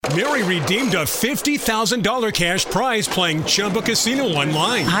Mary redeemed a $50,000 cash prize playing Chumba Casino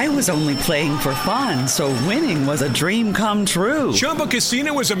online. I was only playing for fun, so winning was a dream come true. Chumba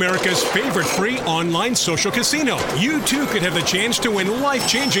Casino is America's favorite free online social casino. You too could have the chance to win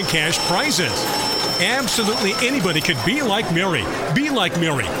life-changing cash prizes. Absolutely anybody could be like Mary. Be like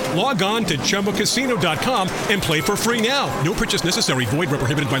Mary. Log on to ChumbaCasino.com and play for free now. No purchase necessary. Void where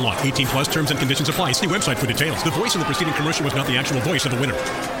prohibited by law. 18 plus terms and conditions apply. See website for details. The voice in the preceding commercial was not the actual voice of the winner.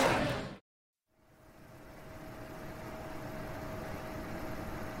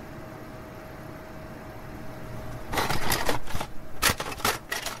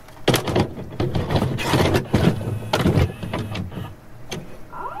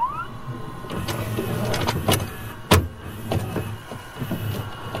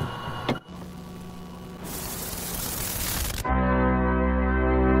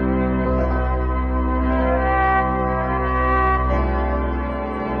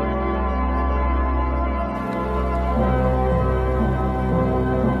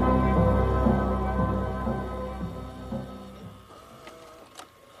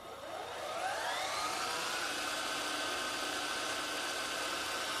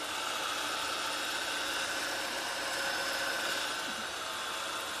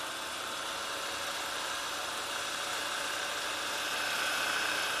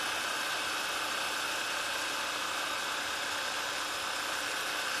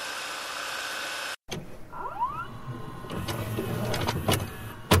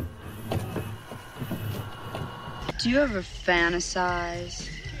 Do you ever fantasize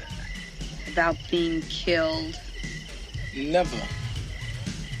about being killed? Never.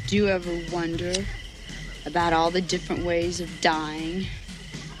 Do you ever wonder about all the different ways of dying?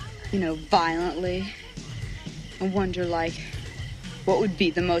 You know, violently? And wonder, like, what would be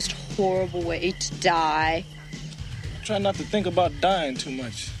the most horrible way to die? Try not to think about dying too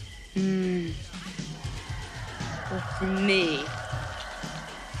much. Well, for me,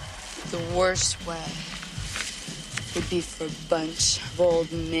 the worst way would be for a bunch of old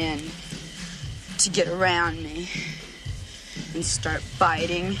men to get around me and start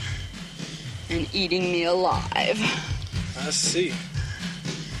biting and eating me alive. I see.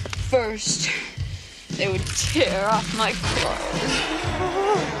 First, they would tear off my clothes.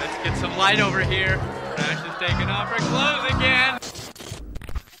 Let's get some light over here. Crash is taking off her clothes again.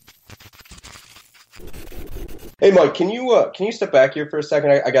 Hey, Mike, can you step back here for a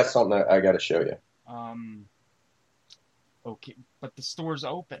second? I got something I got to show you. Okay, but the store's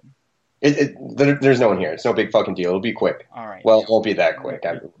open. There's no one here. It's no big fucking deal. It'll be quick. All right. Well, it won't be that quick.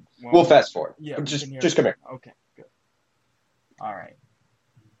 We'll fast forward. Yeah, just come here. Okay, good. All right.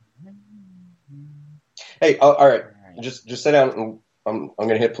 Hey, all right. Just sit down. I'm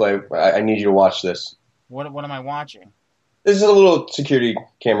gonna hit play. I need you to watch this. What am I watching? This is a little security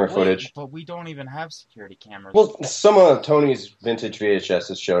camera footage. But we don't even have security cameras. Well, some of Tony's vintage VHS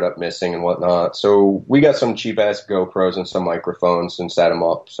has showed up missing and whatnot. So we got some cheap ass GoPros and some microphones and set them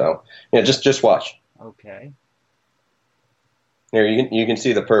up. So yeah, just watch. Okay. Here you can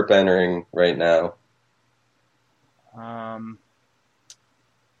see the perp entering right now.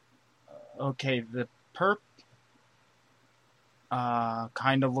 Okay, the perp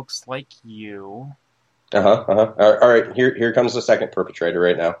kind of looks like you. All right, here comes the second perpetrator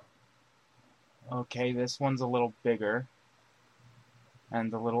right now. Okay, this one's a little bigger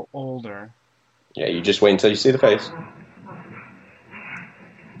and a little older. Yeah, you just wait until you see the face.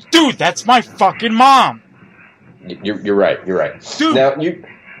 Dude, that's my fucking mom. You're right. Dude, now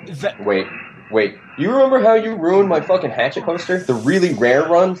wait. You remember how you ruined my fucking Hatchet poster? The really rare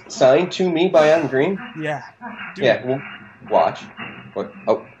run signed to me by Adam Green? Yeah. Dude. Yeah. Well, watch. What?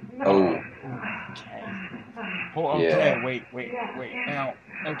 Oh. Okay, yeah. wait. Now,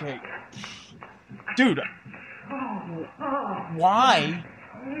 okay. Dude, why?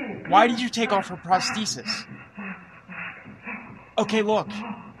 Why did you take off her prosthesis? Okay, look.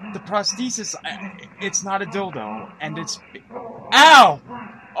 The prosthesis, it's not a dildo, and it's... Ow!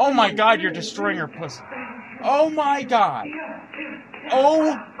 Oh my god, you're destroying her pussy. Oh my god.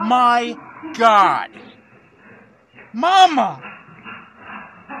 Oh my god. Mama!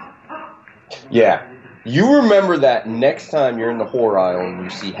 Yeah. You remember that next time you're in the horror aisle and you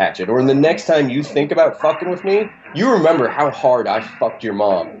see Hatchet, or the next time you think about fucking with me, you remember how hard I fucked your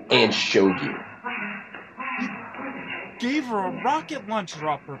mom and showed you. Gave her a rocket launcher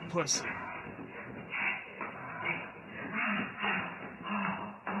up her pussy.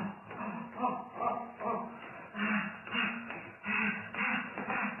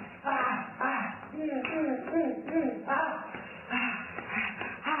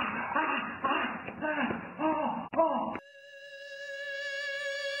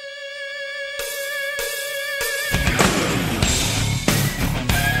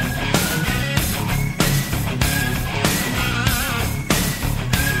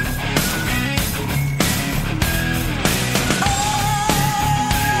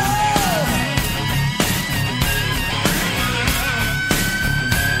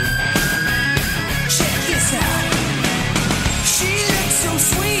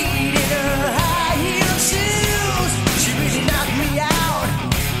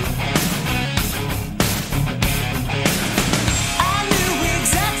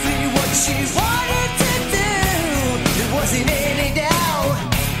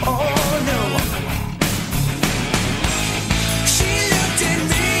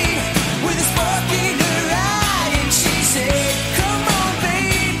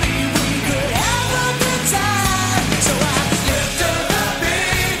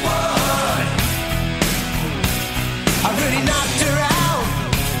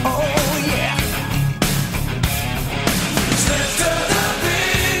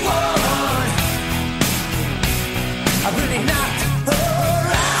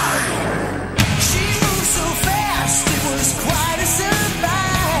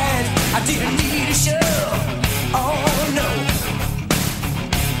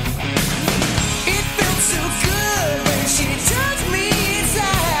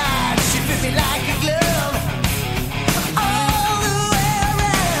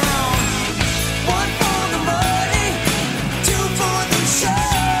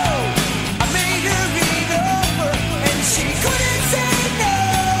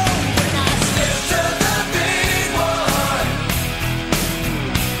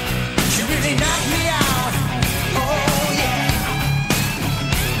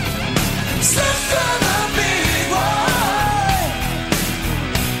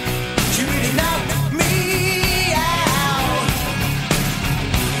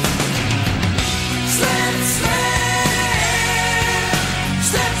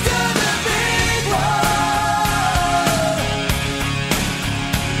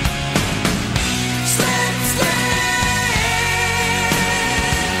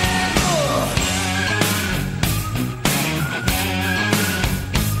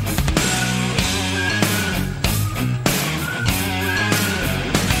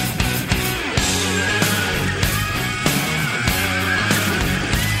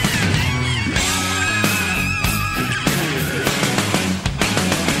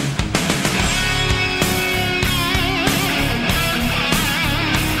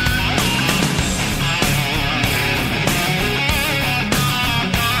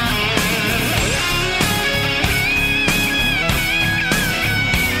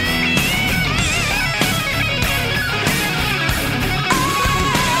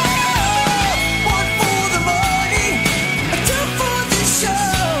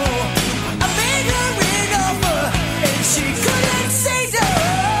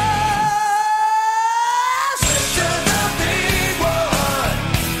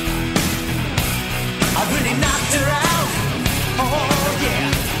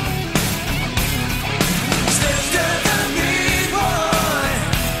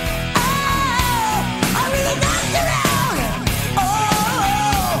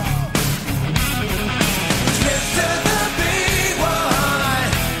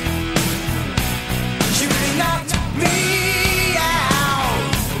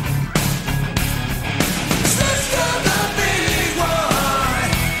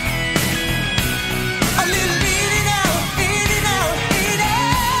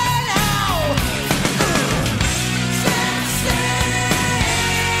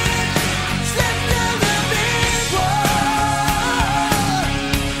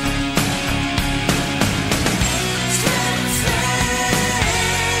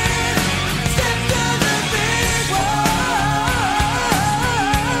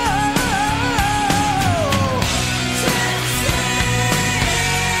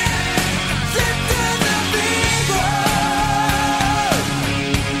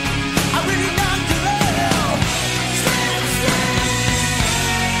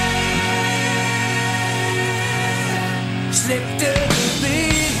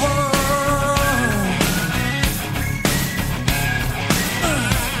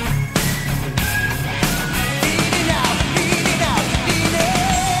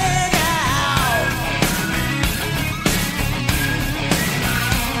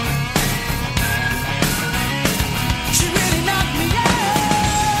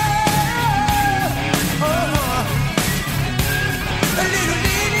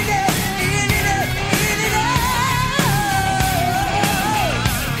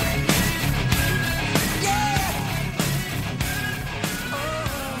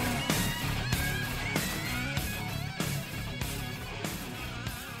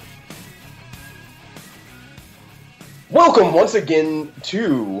 Welcome once again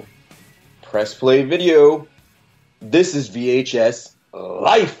to Press Play Video. This is VHS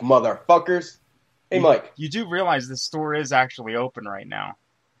Life, motherfuckers. Hey, Mike. You do realize the store is actually open right now.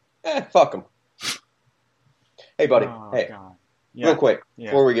 Fuck them. Hey, buddy. Oh, hey, God. Yeah. real quick,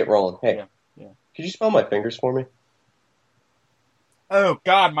 before we get rolling. Hey, Yeah. could you smell my fingers for me? Oh,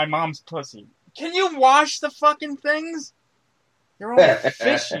 God, my mom's pussy. Can you wash the fucking things? They're all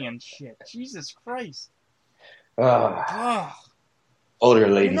fishy and shit. Jesus Christ. Ugh. Older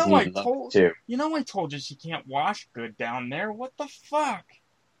ladies need love, too. You know I told you she can't wash good down there. What the fuck?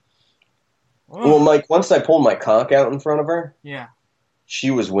 Ugh. Well, Mike, once I pulled my cock out in front of her, Yeah. she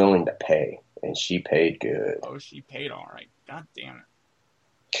was willing to pay, and she paid good. Oh, she paid all right. God damn it.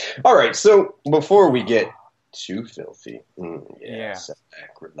 All right, so before we get too filthy, sit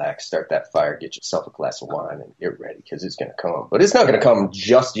back, relax, start that fire, get yourself a glass of wine, and get ready, because it's going to come. But it's not going to come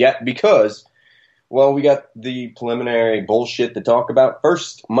just yet, because, well, we got the preliminary bullshit to talk about.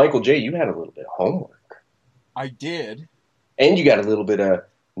 First, Michael J., you had a little bit of homework. I did. And you got a little bit of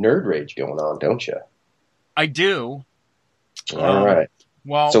nerd rage going on, don't you? I do. All right.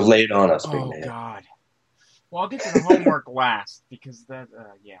 Well, so lay it on us, big man. Oh, God. Well, I'll get to the homework last, because that,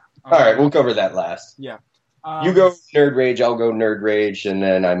 yeah. All right, we'll cover that last. Yeah. You go nerd rage, I'll go nerd rage, and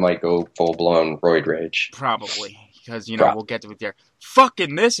then I might go full-blown roid rage. Probably, because, we'll get to it there.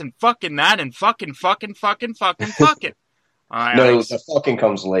 Fucking this and fucking that and fucking. All right, no, the fucking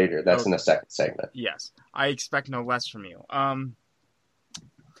comes later. That's in the second segment. Yes. I expect no less from you.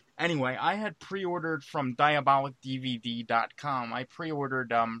 Anyway, I had pre-ordered from DiabolicDVD.com. I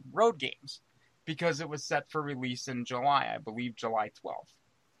pre-ordered Road Games because it was set for release in July, I believe July 12th.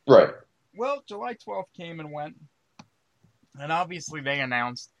 Right. Well, July 12th came and went, and obviously they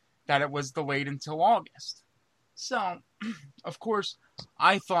announced that it was delayed until August. So, of course,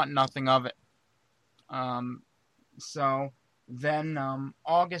 I thought nothing of it. So then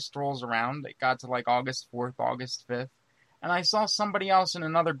August rolls around. It got to like August 4th, August 5th. And I saw somebody else in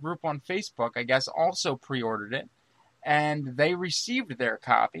another group on Facebook, I guess, also pre-ordered it. And they received their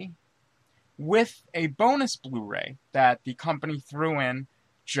copy with a bonus Blu-ray that the company threw in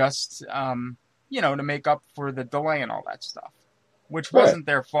just, to make up for the delay and all that stuff. Which wasn't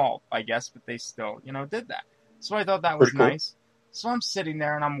their fault, I guess, but they still, did that. So I thought that was nice. So I'm sitting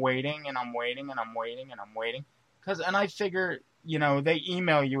there and I'm waiting and I'm waiting and I'm waiting and I'm waiting. And I figure, they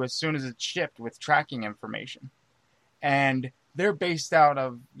email you as soon as it's shipped with tracking information. And they're based out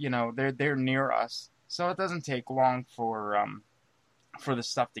of, they're near us. So it doesn't take long for the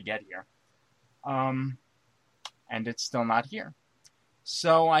stuff to get here. And it's still not here.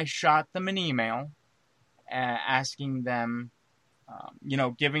 So I shot them an email asking them,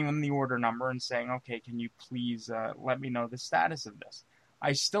 giving them the order number and saying, okay, can you please let me know the status of this?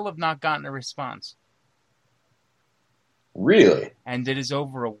 I still have not gotten a response. Really? And it is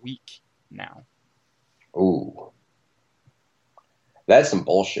over a week now. Ooh. That's some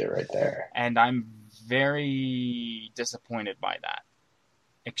bullshit right there. And I'm very disappointed by that.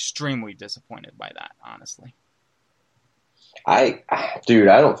 Extremely disappointed by that, honestly. Dude,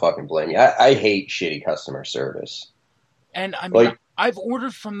 I don't fucking blame you. I hate shitty customer service. And I mean, I've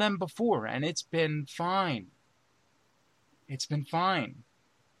ordered from them before, and it's been fine. It's been fine.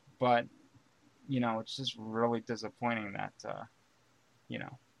 But, it's just really disappointing that,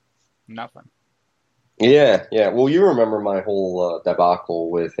 nothing. Yeah. Well, you remember my whole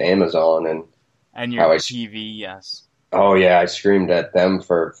debacle with Amazon and your TV, yes. Oh, yeah, I screamed at them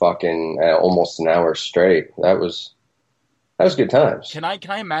for fucking almost an hour straight. That was good times. Can I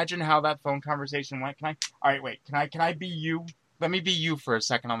imagine how that phone conversation went? All right, wait. Can I be you? Let me be you for a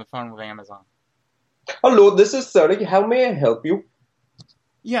second on the phone with Amazon. Hello, this is Suri. How may I help you?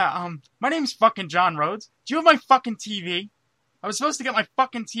 Yeah, my name's fucking John Rhodes. Do you have my fucking TV? I was supposed to get my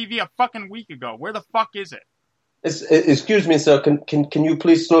fucking TV a fucking week ago. Where the fuck is it? Excuse me, sir. Can you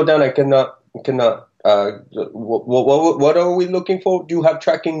please slow down? I cannot. What are we looking for? Do you have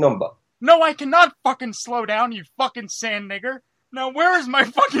tracking number? No, I cannot fucking slow down, you fucking sand nigger. Now, where is my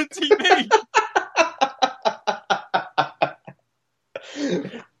fucking TV?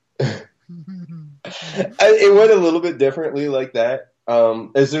 It went a little bit differently like that.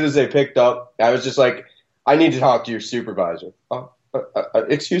 As soon as they picked up, I was just like, I need to talk to your supervisor.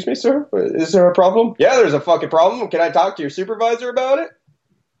 Excuse me, sir? Is there a problem? Yeah, there's a fucking problem. Can I talk to your supervisor about it?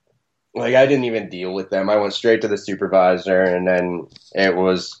 Like, I didn't even deal with them. I went straight to the supervisor, and then it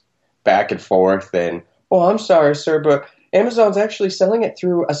was back and forth. And, oh, I'm sorry, sir, but Amazon's actually selling it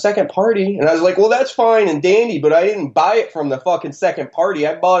through a second party. And I was like, well, that's fine and dandy, but I didn't buy it from the fucking second party.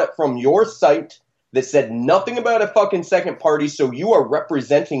 I bought it from your site that said nothing about a fucking second party, so you are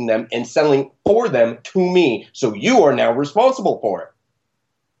representing them and selling for them to me, so you are now responsible for it.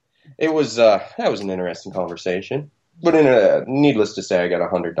 It was, that was an interesting conversation. But needless to say, I got a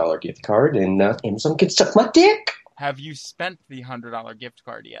 $100 gift card, and Amazon can suck my dick. Have you spent the $100 gift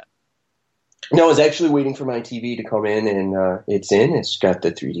card yet? No, I was actually waiting for my TV to come in, and it's in. It's got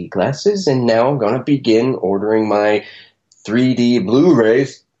the 3D glasses, and now I'm going to begin ordering my 3D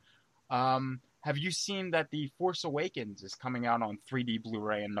Blu-rays. Have you seen that The Force Awakens is coming out on 3D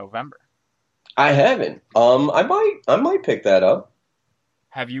Blu-ray in November? I haven't. I might pick that up.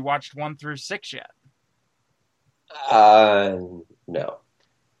 Have you watched 1 through 6 yet? No.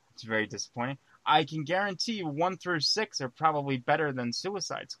 It's very disappointing. I can guarantee you 1 through 6 are probably better than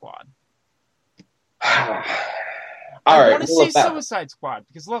Suicide Squad. I want to see Suicide Squad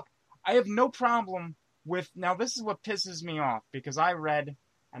because, look, I have no problem with... Now, this is what pisses me off because I read,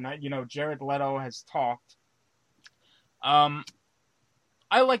 and Jared Leto has talked. I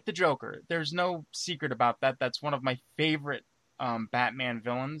like the Joker. There's no secret about that. That's one of my favorite Batman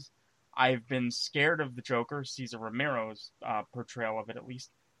villains. I've been scared of the Joker, Cesar Romero's portrayal of it at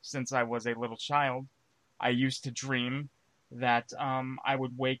least, since I was a little child. I used to dream that I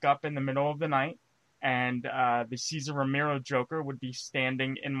would wake up in the middle of the night and the Cesar Romero Joker would be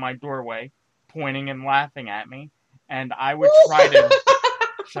standing in my doorway, pointing and laughing at me, and I would try to...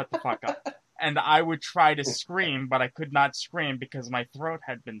 Shut the fuck up. And I would try to scream, but I could not scream because my throat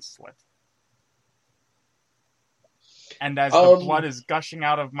had been slit. And as the blood is gushing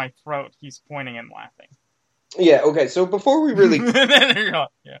out of my throat, he's pointing and laughing. Yeah, okay, so before we really... Yeah.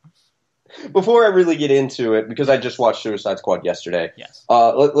 Before I really get into it, because I just watched Suicide Squad yesterday, yes.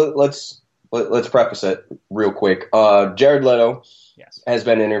 Let's preface it real quick. Jared Leto has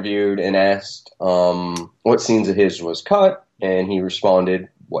been interviewed and asked what scenes of his was cut, and he responded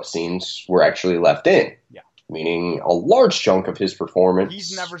what scenes were actually left in. Yeah. Meaning a large chunk of his performance...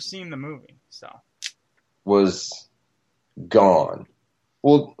 He's never seen the movie, so... ...was gone.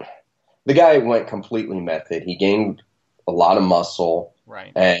 Well, the guy went completely method. He gained a lot of muscle.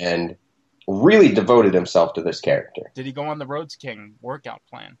 Right. And really devoted himself to this character. Did he go on the Rhodes King workout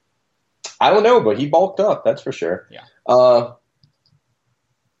plan? I don't know, but he bulked up, that's for sure. Yeah.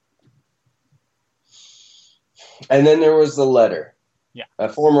 And then there was the letter. Yeah. A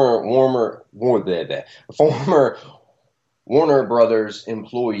former Warner Brothers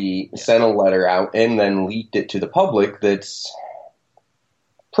employee sent a letter out and then leaked it to the public that's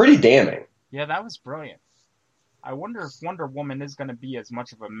pretty damning. Yeah, that was brilliant. I wonder if Wonder Woman is going to be as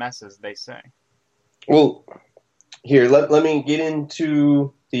much of a mess as they say. Well, here, let me get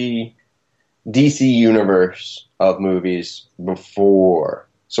into the DC universe of movies before.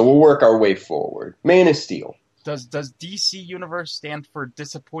 So we'll work our way forward. Man of Steel. Does DC Universe stand for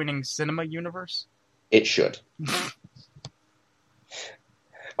Disappointing Cinema Universe? It should.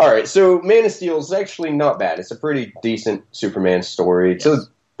 Alright, so Man of Steel is actually not bad. It's a pretty decent Superman story. It's a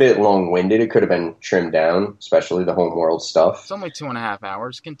bit long-winded. It could have been trimmed down, especially the homeworld stuff. It's only 2.5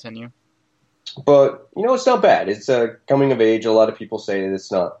 hours. Continue. But, it's not bad. It's a coming of age. A lot of people say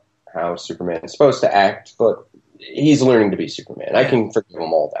that's not how Superman is supposed to act, but he's learning to be Superman. Yeah. I can forgive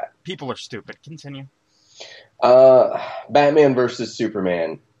him all that. People are stupid. Continue. Batman versus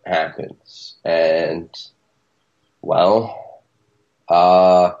Superman happens. And, well,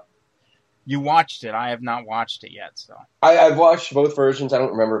 you watched it. I have not watched it yet, so. I've watched both versions. I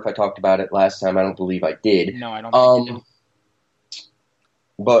don't remember if I talked about it last time. I don't believe I did. No, I don't think you did.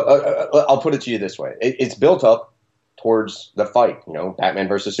 But I'll put it to you this way. It's built up towards the fight, Batman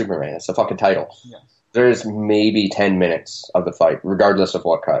versus Superman. It's the fucking title. Yes. There's maybe 10 minutes of the fight, regardless of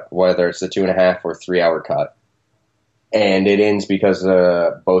what cut, whether it's the 2.5 or 3 hour cut. And it ends because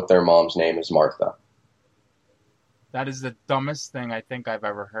both their mom's name is Martha. That is the dumbest thing I think I've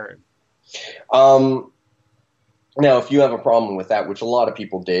ever heard. Now, if you have a problem with that, which a lot of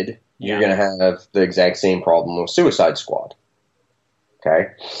people did, you're going to have the exact same problem with Suicide Squad.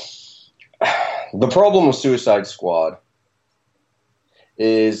 Okay? The problem with Suicide Squad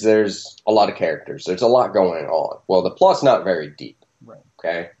is there's a lot of characters. There's a lot going on. Well, the plot's not very deep. Right.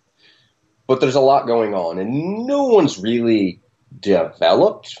 Okay? But there's a lot going on, and no one's really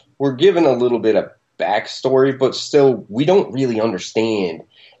developed. We're given a little bit of backstory, but still, we don't really understand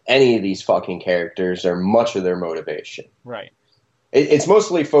any of these fucking characters or much of their motivation. Right. It's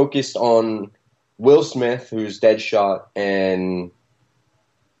mostly focused on Will Smith, who's Deadshot, and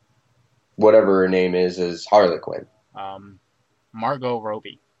whatever her name is Harley Quinn. Margot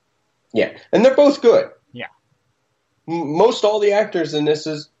Robbie. Yeah, and they're both good. Yeah. Most all the actors in this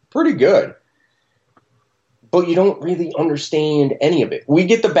is pretty good. But you don't really understand any of it. We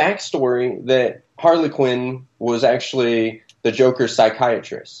get the backstory that Harley Quinn was actually the Joker's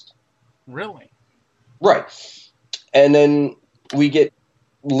psychiatrist. Really? Right. And then we get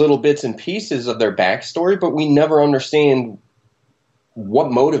little bits and pieces of their backstory, but we never understand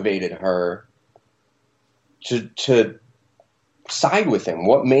what motivated her to side with him.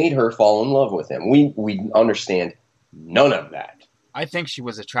 What made her fall in love with him? We understand none of that. I think she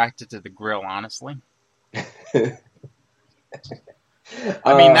was attracted to the grill, honestly. I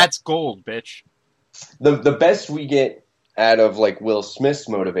mean, that's gold, bitch. The best we get out of like Will Smith's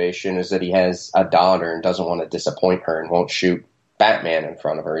motivation is that he has a daughter and doesn't want to disappoint her and won't shoot Batman in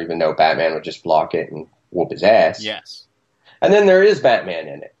front of her, even though Batman would just block it and whoop his ass. Yes. And then there is Batman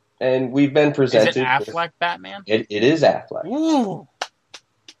in it. And we've been presented... Is it Affleck Batman? It is Affleck. Ooh.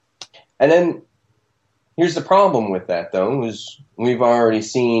 And then, here's the problem with that, though, is we've already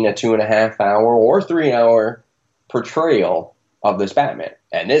seen a 2.5 hour or 3 hour portrayal of this Batman.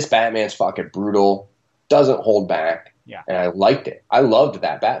 And this Batman's fucking brutal, doesn't hold back. Yeah. And I liked it. I loved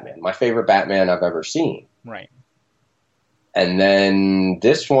that Batman. My favorite Batman I've ever seen. Right. And then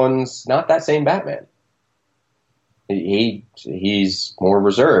this one's not that same Batman. He's more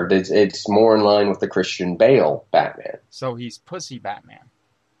reserved. It's more in line with the Christian Bale Batman. So he's Pussy Batman.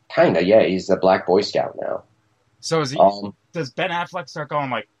 Kinda, yeah. He's a black Boy Scout now. So is he? Does Ben Affleck start going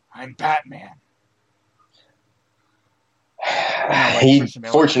like, "I'm Batman"? He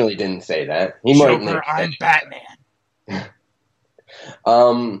fortunately didn't say that. He Joker, might. I'm Batman.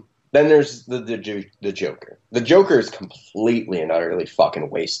 Then there's the Joker. The Joker is completely and utterly fucking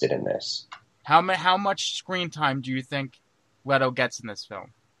wasted in this. How much screen time do you think Leto gets in this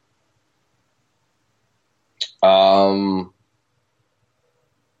film? I'm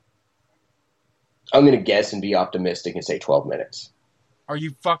going to guess and be optimistic and say 12 minutes. Are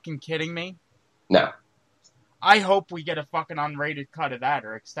you fucking kidding me? No. I hope we get a fucking unrated cut of that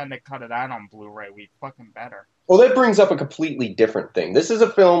or extended cut of that on Blu-ray. We fucking better. Well, that brings up a completely different thing. This is a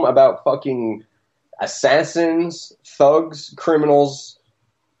film about fucking assassins, thugs, criminals,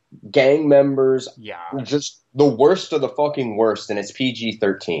 gang members. Yeah. Just the worst of the fucking worst, and it's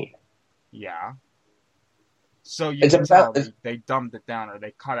PG-13. Yeah. So you can tell they dumbed it down or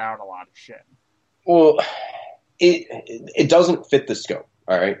they cut out a lot of shit. Well, it doesn't fit the scope,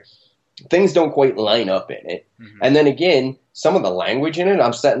 all right? Things don't quite line up in it. Mm-hmm. And then again, some of the language in it,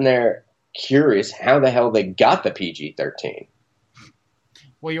 I'm sitting there curious how the hell they got the PG-13.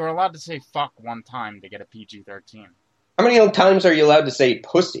 Well, you were allowed to say fuck one time to get a PG-13. How many times are you allowed to say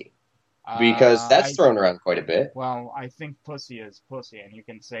pussy? Because that's thrown around quite a bit. Well, I think pussy is pussy, and you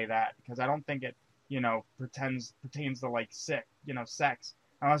can say that, because I don't think it, pertains to, like, sex.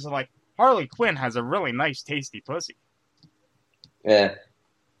 Unless it's like, Harley Quinn has a really nice, tasty pussy. Yeah.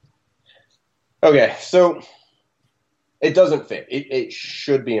 Okay, so it doesn't fit. It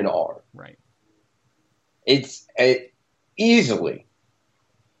should be an R. Right. It's easily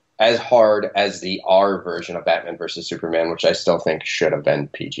as hard as the R version of Batman vs. Superman, which I still think should have been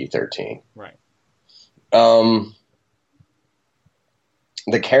PG-13. Right.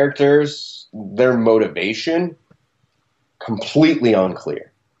 The characters, their motivation, completely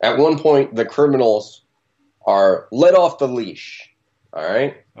unclear. At one point, the criminals are let off the leash. All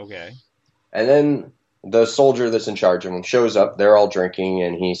right? Okay. And then the soldier that's in charge of them shows up. They're all drinking,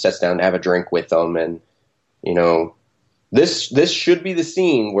 and he sits down to have a drink with them. And, this should be the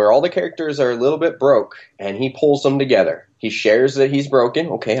scene where all the characters are a little bit broke, and he pulls them together. He shares that he's broken.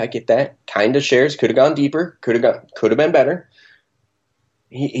 Okay, I get that. Kind of shares. Could have gone deeper. Could have been better.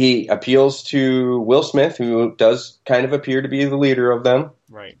 He appeals to Will Smith, who does kind of appear to be the leader of them.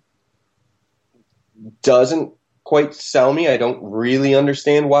 Right. Doesn't quite sell me. I don't really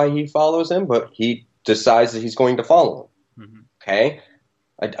understand why he follows him, but he decides that he's going to follow him. Mm-hmm. Okay?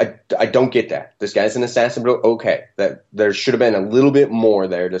 I don't get that. This guy's an assassin, but okay. That there should have been a little bit more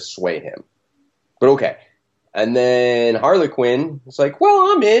there to sway him. But okay. And then Harley Quinn is like,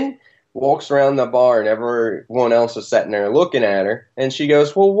 well, I'm in. Walks around the bar, and everyone else is sitting there looking at her. And she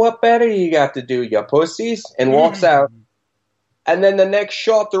goes, well, what better you got to do, you pussies? And walks out. And then the next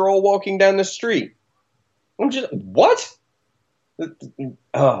shot, they're all walking down the street. I'm just, what?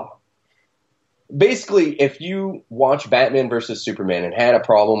 Oh. Basically, if you watch Batman vs. Superman and had a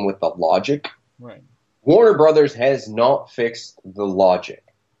problem with the logic, right. Warner Brothers has not fixed the logic.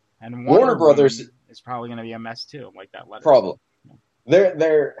 And Warner Brothers is probably going to be a mess too, like that letter. Probably.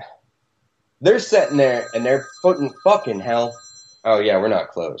 Yeah. They're sitting there and they're putting fucking hell. Oh yeah, we're not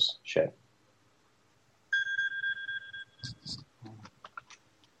closed. Shit.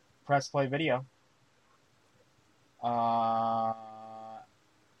 Press play video.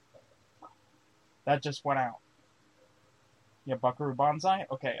 That just went out. Yeah, Buckaroo Banzai?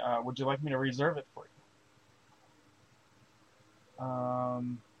 Okay, would you like me to reserve it for you?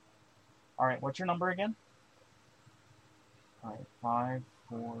 Alright, what's your number again? Alright,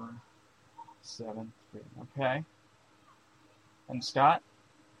 5473. Okay. And Scott?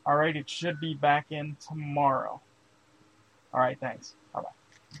 Alright, it should be back in tomorrow. Alright, thanks.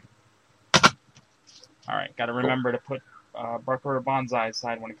 Bye-bye. Alright, gotta remember to put Buckaroo Banzai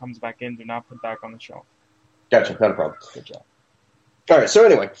aside when it comes back in. Do not put back on the shelf. Gotcha, not a problem. Good job. Alright, so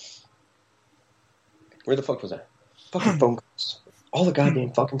anyway. Where the fuck was I? Fucking phone calls. All the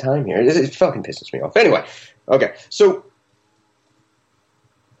goddamn fucking time here. It fucking pisses me off. Anyway, okay, so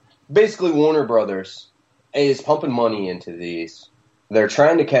basically Warner Brothers is pumping money into these. They're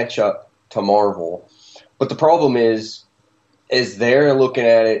trying to catch up to Marvel. But the problem is they're looking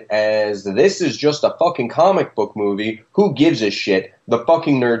at it as this is just a fucking comic book movie. Who gives a shit? The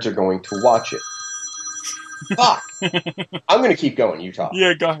fucking nerds are going to watch it. Fuck. I'm going to keep going. You talk.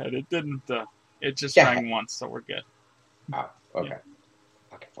 Yeah, go ahead. It didn't, it just rang once, so we're good. Oh, okay. Yeah.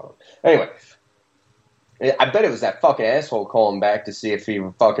 Fucking phone. Anyway. I bet it was that fucking asshole calling back to see if he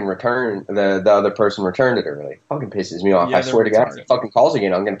fucking returned, the other person returned it early. Fucking pisses me off. Yeah, I swear to God, if he fucking calls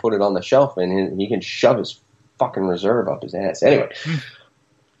again, I'm going to put it on the shelf and he can shove his fucking reserve up his ass. Anyway.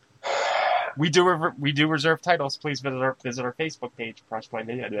 We do reserve titles. Please visit our Facebook page. Press play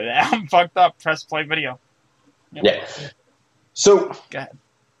video. I'm fucked up. Press play video. Yep. Yeah. So, go ahead.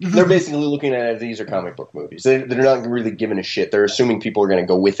 They're basically looking at it as these are comic book movies. They're not really giving a shit. They're assuming people are going to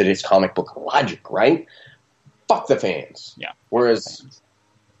go with it. It's comic book logic, right? Fuck the fans. Yeah. Whereas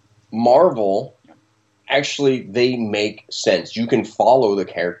Marvel, actually, they make sense. You can follow the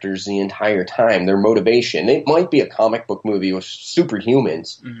characters the entire time. Their motivation. It might be a comic book movie with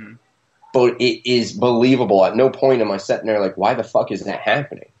superhumans, but it is believable. At no point am I sitting there like, why the fuck is that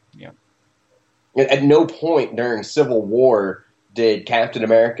happening? Yeah. At no point during Civil War did Captain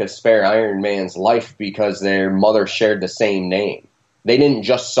America spare Iron Man's life because their mother shared the same name. They didn't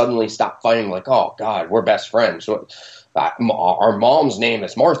just suddenly stop fighting like, oh, God, we're best friends. Our mom's name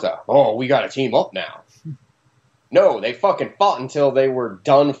is Martha. Oh, we got to team up now. No, they fucking fought until they were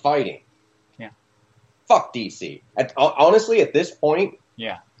done fighting. Yeah. Fuck DC. Honestly, at this point,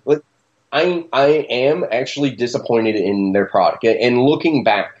 yeah, I am actually disappointed in their product. And looking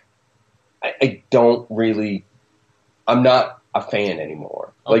back, I don't really... I'm not a fan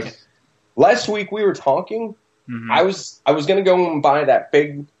anymore. Okay. Like last week we were talking, I was going to go and buy that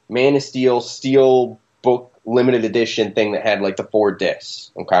big Man of Steel book limited edition thing that had like the 4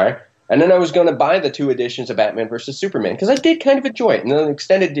 discs, okay? And then I was going to buy the 2 editions of Batman vs Superman because I did kind of enjoy it, and the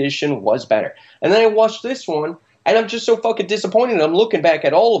extended edition was better. And then I watched this one, and I'm just so fucking disappointed. I'm looking back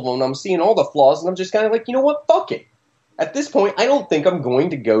at all of them, and I'm seeing all the flaws, and I'm just kind of like, you know what? Fuck it. At this point, I don't think I'm going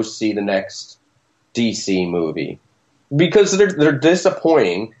to go see the next DC movie. Because they're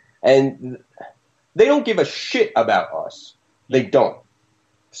disappointing, and they don't give a shit about us. They don't.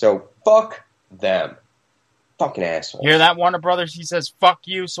 So, fuck them. Fucking assholes. Hear that, Warner Brothers? He says, fuck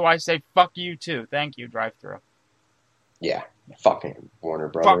you, so I say, fuck you, too. Thank you, drive-thru. Yeah, fucking Warner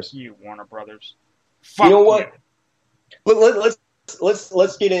Brothers. Fuck you, Warner Brothers. Fuck you know what?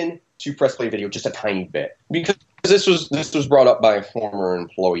 Let's get into Press Play Video just a tiny bit. Because this was brought up by a former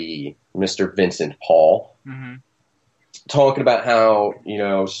employee, Mr. Vincent Paul. Talking about how, you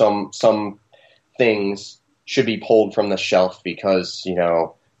know, some things should be pulled from the shelf because, you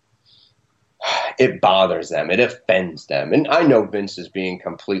know, it bothers them. It offends them. And I know Vince is being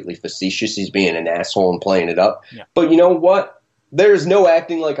completely facetious. He's being an asshole and playing it up. Yeah. But you know what? There's no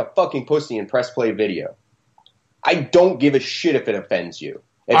acting like a fucking pussy in Press Play Video. I don't give a shit if it offends you.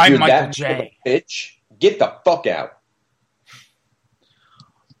 If I'm you're Michael that J. bitch, get the fuck out.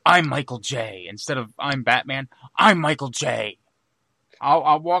 I'm Michael J. Instead of I'm Batman, I'm Michael J.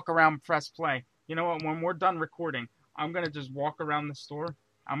 I'll walk around Press Play. You know what? When we're done recording, I'm going to just walk around the store.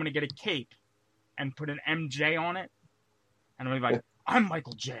 I'm going to get a cape and put an MJ on it. And I'll be like, I'm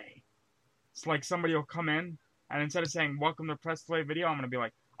Michael J. It's like somebody will come in, and instead of saying, welcome to Press Play Video, I'm going to be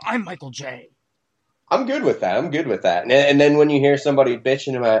like, I'm Michael J. I'm good with that. And then when you hear somebody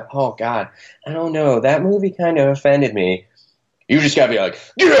bitching about, oh, God, I don't know, that movie kind of offended me. You just gotta be like,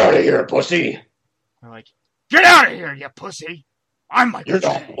 get out of here, pussy. They're like, get out of here, you pussy. I'm Michael J.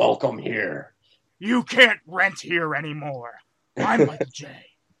 You're not welcome here. You can't rent here anymore. I'm Michael J.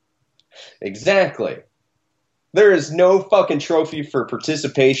 Exactly. There is no fucking trophy for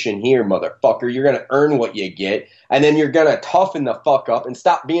participation here, motherfucker. You're gonna earn what you get, and then you're gonna toughen the fuck up and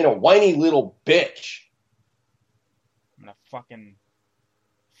stop being a whiny little bitch. I'm gonna fucking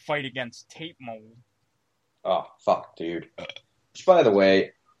fight against tape mold. Oh, fuck, dude. Which, by the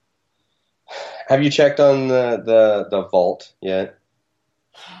way, Have you checked on the vault yet?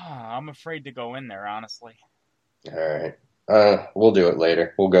 I'm afraid to go in there, honestly. All right. We'll do it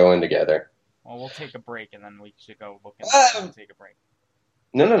later. We'll go in together. Well, we'll take a break, and then we should go look in there and take a break.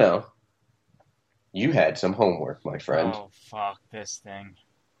 No. You had some homework, my friend. Oh, fuck this thing.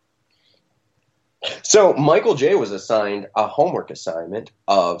 So, Michael J. was assigned a homework assignment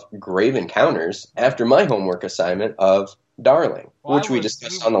of Grave Encounters after my homework assignment of Darling, which we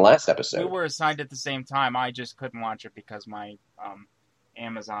discussed on the last episode. We were assigned at the same time. I just couldn't watch it because my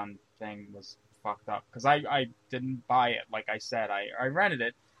Amazon thing was fucked up. Because I didn't buy it, like I said. I rented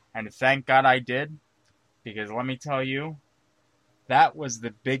it, and thank God I did. Because let me tell you, that was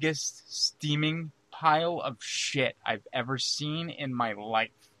the biggest steaming pile of shit I've ever seen in my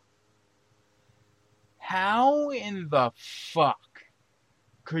life. How in the fuck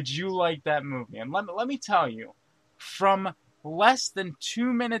could you like that movie? And let me tell you, from less than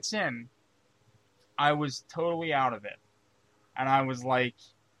 2 minutes in, I was totally out of it. And I was like,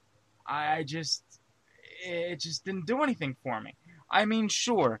 it just didn't do anything for me. I mean,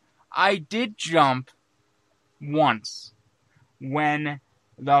 sure, I did jump once when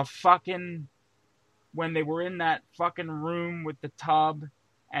when they were in that fucking room with the tub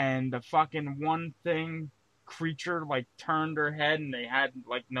and the fucking one thing creature like turned her head and they had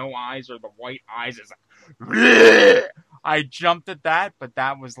like no eyes or the white eyes. It's like, I jumped at that, but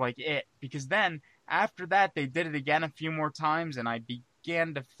that was like it. Because then after that, they did it again a few more times, and I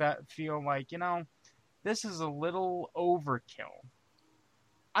began to feel like, this is a little overkill.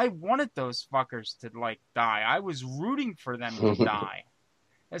 I wanted those fuckers to like die. I was rooting for them to die,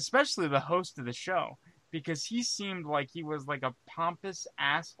 especially the host of the show, because he seemed like he was like a pompous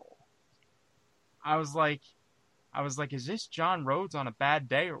asshole. I was like, is this John Rhodes on a bad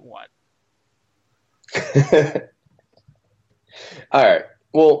day or what? All right.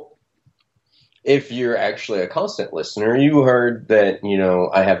 Well, if you're actually a constant listener, you heard that,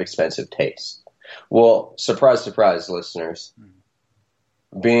 I have expensive taste. Well, surprise, surprise, listeners.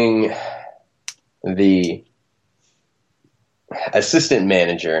 Being the assistant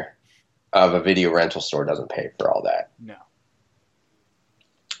manager of a video rental store doesn't pay for all that. No.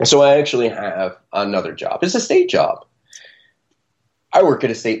 So I actually have another job. It's a state job. I work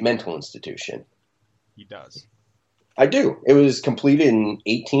at a state mental institution. He does. I do. It was completed in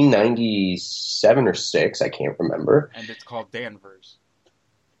 1897 or 6. I can't remember. And it's called Danvers.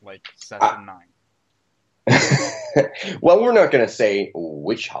 Like Session 9. Well, we're not going to say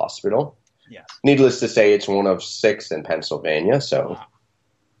which hospital. Yes. Needless to say, it's one of 6 in Pennsylvania. So,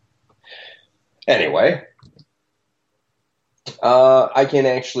 Anyway, I can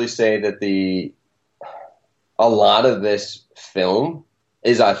actually say that a lot of this film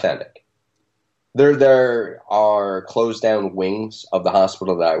is authentic. There are closed down wings of the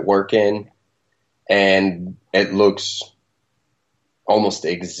hospital that I work in, and it looks almost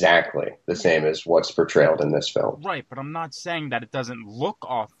exactly the same as what's portrayed in this film. Right, but I'm not saying that it doesn't look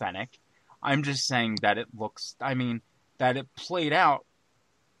authentic. I'm just saying that that it played out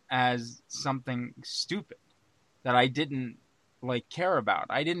as something stupid that I didn't care about.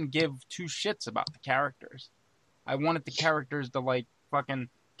 I didn't give 2 shits about the characters. I wanted the characters to fucking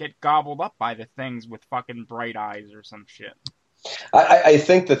get gobbled up by the things with fucking bright eyes or some shit. I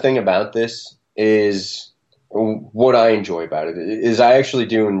think the thing about this is, what I enjoy about it is I actually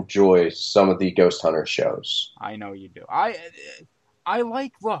do enjoy some of the Ghost Hunter shows. I know you do. I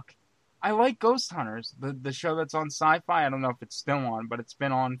like Ghost Hunters, the show that's on Sci-Fi. I don't know if it's still on, but it's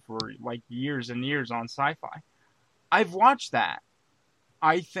been on for years and years on Sci-Fi. I've watched that.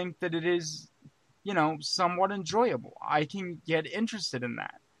 I think that it is, somewhat enjoyable. I can get interested in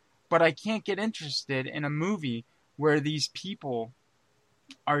that. But I can't get interested in a movie where these people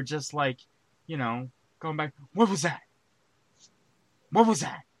are just going back, what was that? What was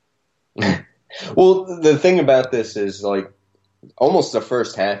that? Well, the thing about this is, almost the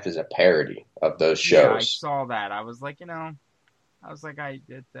first half is a parody of those shows. Yeah, I saw that. I was like, I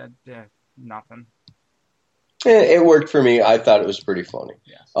did that, nothing. It worked for me. I thought it was pretty funny.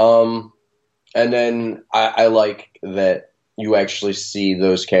 Yes. And then I like that you actually see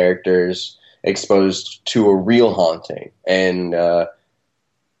those characters exposed to a real haunting. And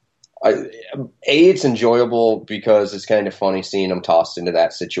it's enjoyable because it's kind of funny seeing them tossed into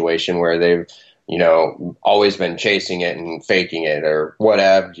that situation where they've, always been chasing it and faking it or what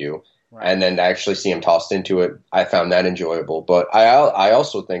have you. Right. And then to actually see them tossed into it, I found that enjoyable. But I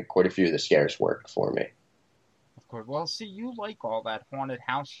also think quite a few of the scares worked for me. Of course. Well, see, you like all that haunted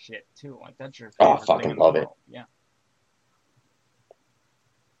house shit, too. That's your favorite thing. Fucking love it. Yeah.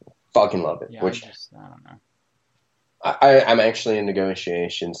 Fucking love it. Yeah, I don't know. I'm actually in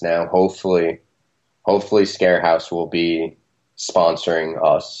negotiations now. Hopefully Scarehouse will be sponsoring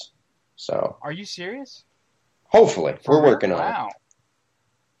us. So Are you serious? hopefully, we're working on it. Wow.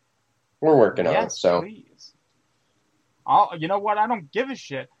 We're working on it. Yes, So please. You know what? I don't give a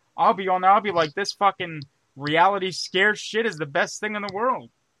shit. I'll be on there. I'll be like, this fucking reality scare shit is the best thing in the world.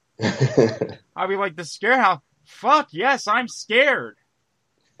 I'll be like, the Scarehouse. Fuck yes, I'm scared.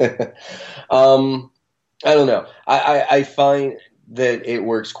 I don't know. I find that it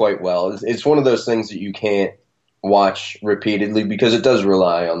works quite well. It's one of those things that you can't watch repeatedly because it does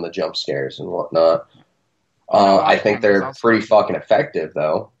rely on the jump scares and whatnot. I think they're pretty fucking effective,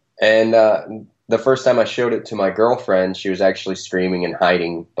 though. And the first time I showed it to my girlfriend, she was actually screaming and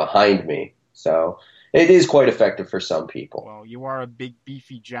hiding behind me. So it is quite effective for some people. Well, you are a big,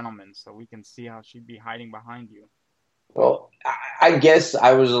 beefy gentleman, so we can see how she'd be hiding behind you. Well, I guess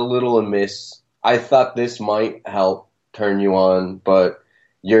I was a little amiss. I thought this might help turn you on, but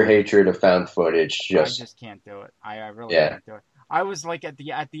your hatred of found footage I just can't do it. I really can't do it. I was like at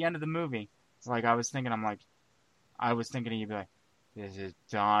the end of the movie, it's like I was thinking you'd be like, this is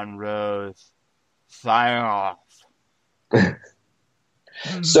Don Rose. Sign off.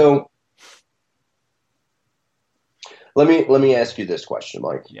 So let me ask you this question,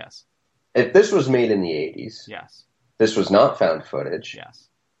 Mike. Yes. If this was made in the 80s, Yes. this was not found footage. Yes.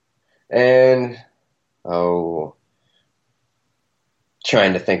 And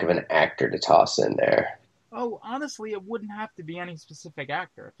trying to think of an actor to toss in there. Oh, honestly, it wouldn't have to be any specific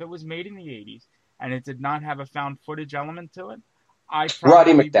actor. If it was made in the 80s and it did not have a found footage element to it,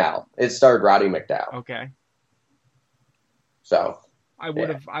 Roddy McDowall. It starred Roddy McDowall. Okay. So I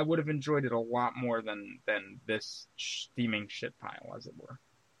would have enjoyed it a lot more than this steaming shit pile, as it were.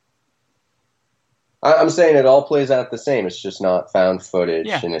 I'm saying it all plays out the same. It's just not found footage,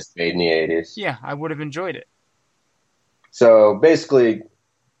 and it's made in the 80s. Yeah, I would have enjoyed it. So basically,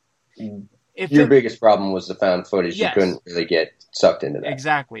 your biggest problem was the found footage. Yes. You couldn't really get sucked into that.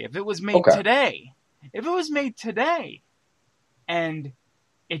 Exactly. If it was made today, and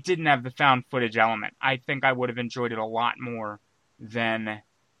it didn't have the found footage element, I think I would have enjoyed it a lot more than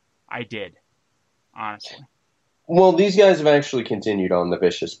I did, honestly. Well, these guys have actually continued on the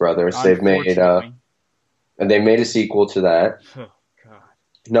Vicious Brothers. They've made a sequel to that. Oh, God.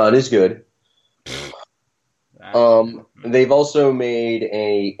 Not as good. They've also made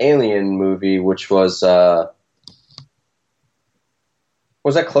a Alien movie, which was that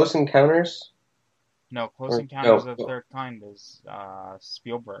Close Encounters? No, Close Encounters of the Third Kind is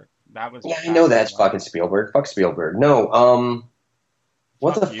Spielberg. That was I know that's fucking Spielberg. Fuck Spielberg. No,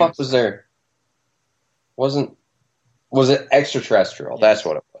 what the fuck was there? Was it Extraterrestrial? Yes. That's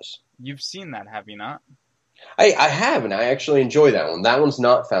what it was. You've seen that, have you not? I have, and I actually enjoy that one. That one's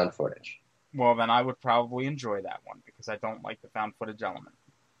not found footage. Well, then I would probably enjoy that one because I don't like the found footage element.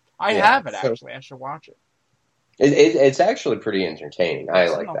 I have it, actually. I should watch it. It's actually pretty entertaining. I like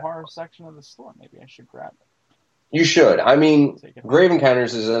that. It's in the horror section of the store. Maybe I should grab it. You should. I mean, Grave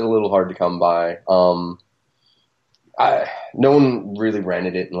Encounters is a little hard to come by. No one really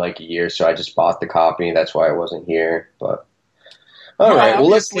rented it in like a year, so I just bought the copy. That's why it wasn't here. But all right, well,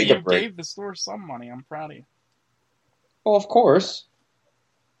 let's take a break. You gave the store some money. I'm proud of you. Well, of course.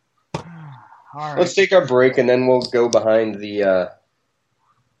 All right. Let's take our break, and then we'll go behind the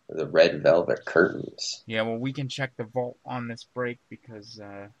red velvet curtains. Yeah, well, we can check the vault on this break because,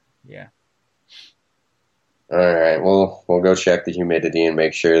 yeah. All right, we'll go check the humidity and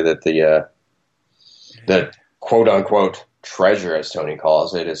make sure that the quote-unquote treasure, as Tony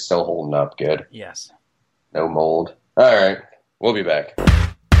calls it, is still holding up good. Yes. No mold. All right, we'll be back.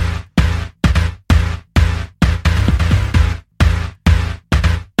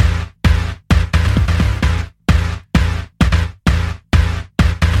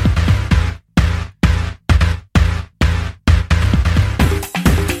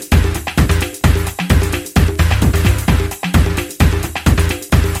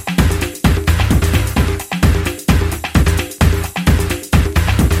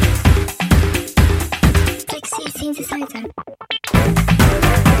 Synthesizer.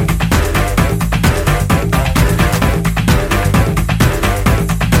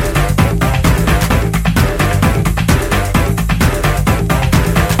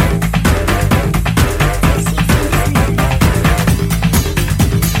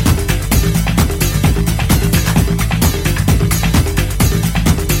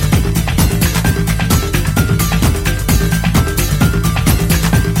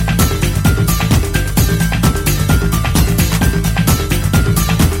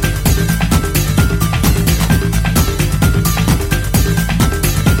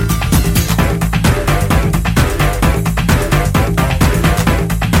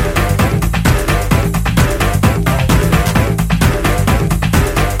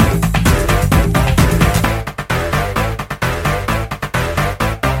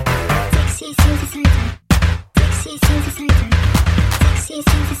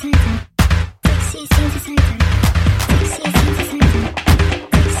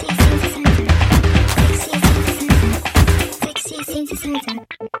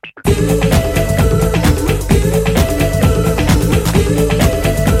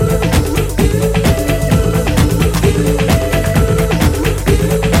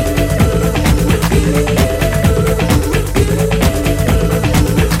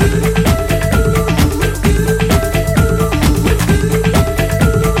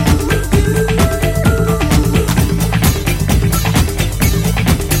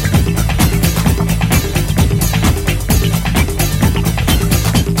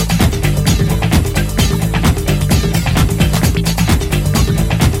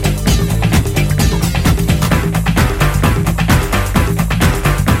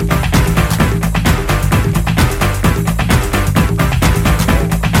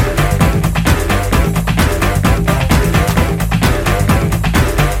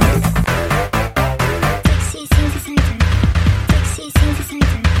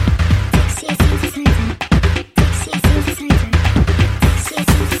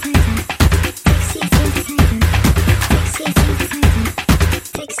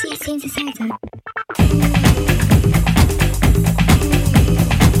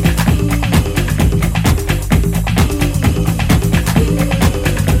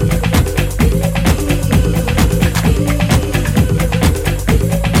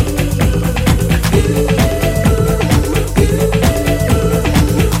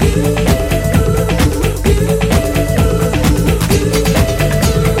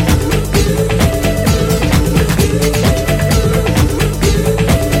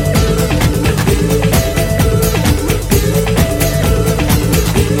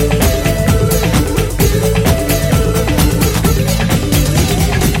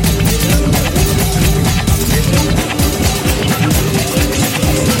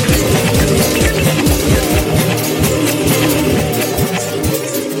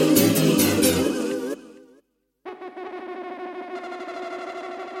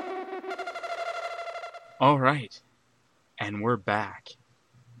 All right. And we're back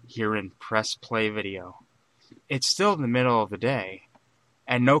here in Press Play Video. It's still the middle of the day,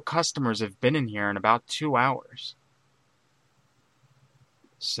 and no customers have been in here in about 2 hours.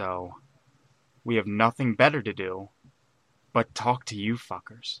 So, we have nothing better to do but talk to you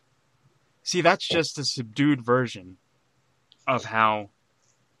fuckers. See, that's just a subdued version of how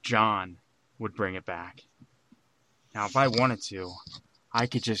John would bring it back. Now, if I wanted to, I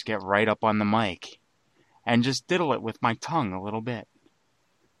could just get right up on the mic and just diddle it with my tongue a little bit.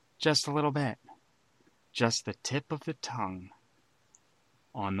 Just a little bit. Just the tip of the tongue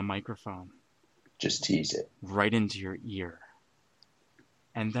on the microphone. Just tease it. Right into your ear.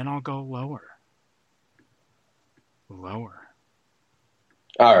 And then I'll go lower. Lower.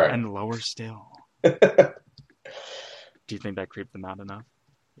 All right. And lower still. Do you think that creeped them out enough?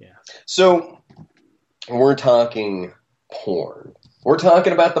 Yeah. So, we're talking porn. We're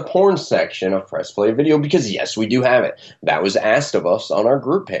talking about the porn section of Press Play Video because, yes, we do have it. That was asked of us on our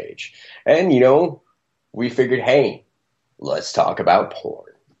group page. And, we figured, hey, let's talk about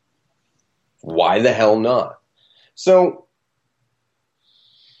porn. Why the hell not? So,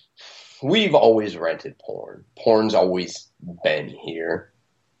 we've always rented porn. Porn's always been here.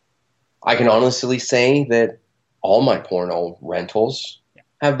 I can honestly say that all my porno rentals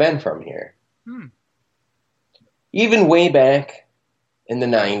have been from here. Even way back in the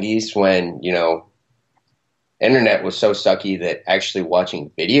 90s when, internet was so sucky that actually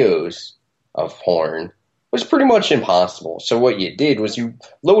watching videos of porn was pretty much impossible. So what you did was you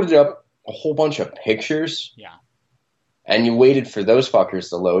loaded up a whole bunch of pictures. Yeah. And you waited for those fuckers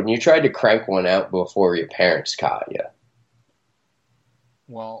to load, and you tried to crank one out before your parents caught you.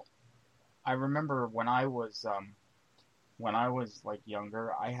 Well, I remember when I was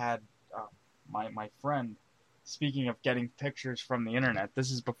younger, I had my friend. Speaking of getting pictures from the internet,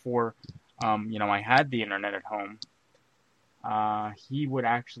 this is before I had the internet at home. He would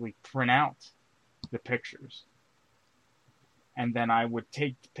actually print out the pictures, and then I would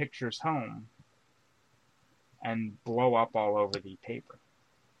take the pictures home and blow up all over the paper.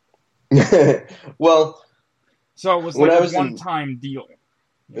 Well, so it was like a one-time deal.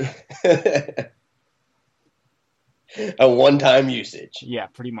 A one-time usage. Yeah,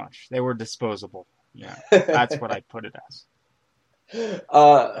 pretty much. They were disposable. Yeah, that's what I put it as.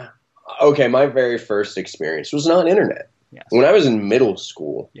 Okay, my very first experience was not internet. Yes. When I was in middle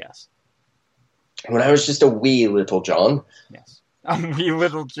school. Yes. When I was just a wee little John. Yes. A wee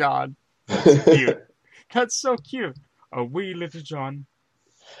little John. That's cute. That's so cute. A wee little John.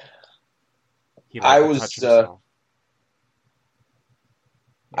 I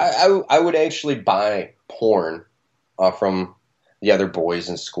would actually buy porn from the other boys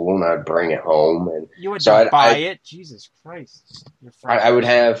in school, and I'd bring it home. And you would buy it? Jesus Christ. I would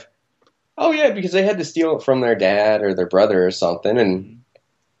have... Oh, yeah, because they had to steal it from their dad or their brother or something, and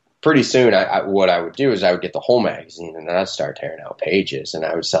pretty soon what I would do is I would get the whole magazine, and then I'd start tearing out pages, and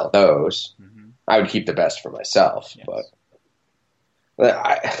I would sell those. I would keep the best for myself, yes. But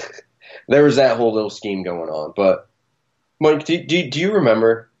there was that whole little scheme going on. But Mike, do you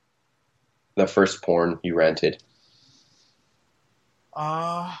remember the first porn you rented?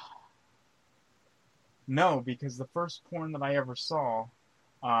 No, because the first porn that I ever saw,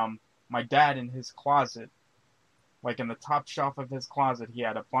 my dad in his closet, like in the top shelf of his closet, he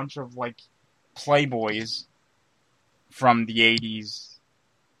had a bunch of Playboys from the 80s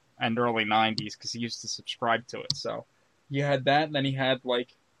and early 90s, because he used to subscribe to it. So he had that, and then he had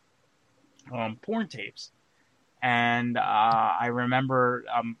porn tapes. And I remember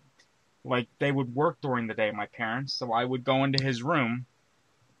they would work during the day, my parents, so I would go into his room,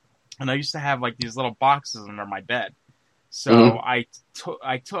 and I used to have these little boxes under my bed. So I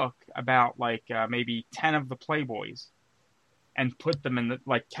took about maybe 10 of the Playboys and put them in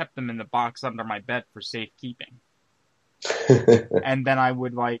kept them in the box under my bed for safekeeping. And then I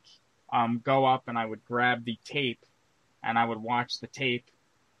would go up and I would grab the tape and I would watch the tape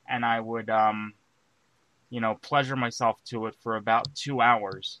and I would pleasure myself to it for about 2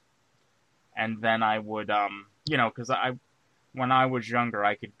 hours. And then I would because when I was younger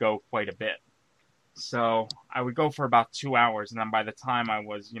I could go quite a bit. So I would go for about 2 hours, and then by the time I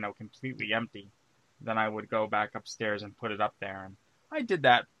was completely empty, then I would go back upstairs and put it up there. And I did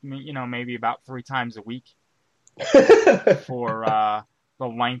that maybe about 3 times a week. For the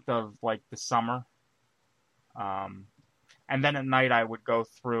length of the summer, and then at night I would go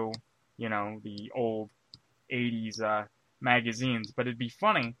through the old 80s magazines. But it'd be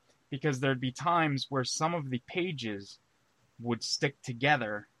funny because there'd be times where some of the pages would stick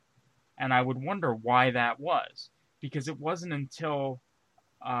together, and I would wonder why that was, because it wasn't until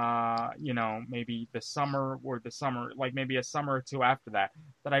maybe the summer, like maybe a summer or two after that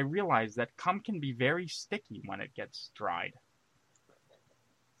I realized that cum can be very sticky when it gets dried.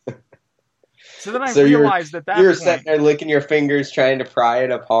 So then I realized that you're point, sitting there licking your fingers, trying to pry it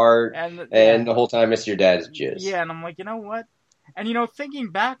apart, and the whole time it's your dad's jizz. Yeah, and I'm like, you know what? And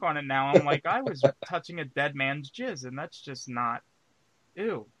thinking back on it now, I'm like, I was touching a dead man's jizz, and that's just not,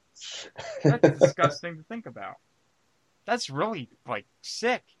 ew. That's disgusting to think about. That's really, like,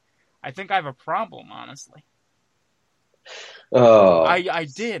 sick. I think I have a problem, honestly. Oh. I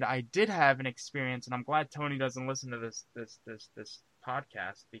did have an experience, and I'm glad Tony doesn't listen to this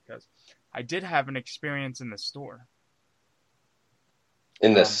podcast, because I did have an experience in the store.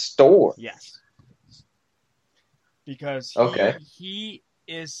 In the store? Yes. Because he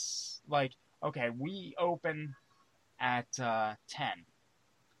is like, okay, we open at 10.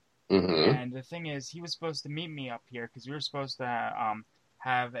 Mm-hmm. And the thing is, he was supposed to meet me up here because we were supposed to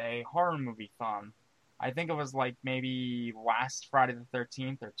have a horror movie fun. I think it was like maybe last Friday the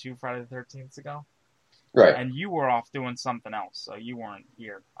 13th or 2 Friday the 13th ago. Right. And you were off doing something else, so you weren't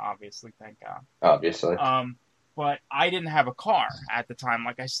here, obviously, thank God. Obviously. But I didn't have a car at the time,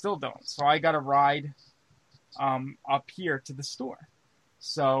 like I still don't. So I got a ride up here to the store.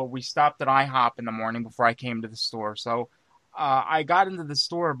 So we stopped at IHOP in the morning before I came to the store. So I got into the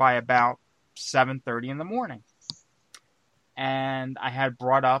store by about 7:30 in the morning. And I had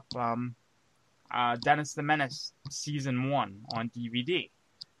brought up Dennis the Menace Season 1 on DVD.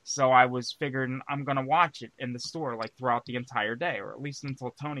 So I was figuring I'm going to watch it in the store like throughout the entire day, or at least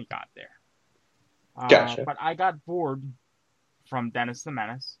until Tony got there. Gotcha. But I got bored from Dennis the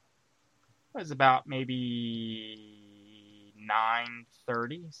Menace. It was about maybe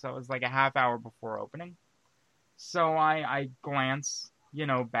 9:30, so it was like a half hour before opening. So I glance,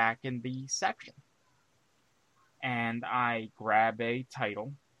 back in the section. And I grab a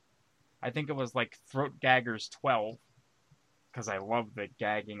title. I think it was like Throat Gaggers 12, because I love the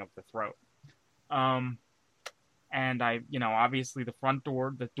gagging of the throat. And I, obviously the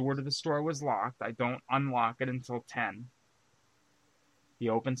door to the store was locked. I don't unlock it until 10. The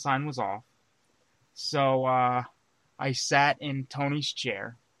open sign was off. So I sat in Tony's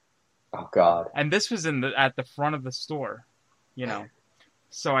chair. Oh, God. And this was at the front of the store,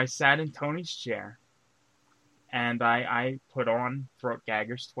 So I sat in Tony's chair, and I put on Throat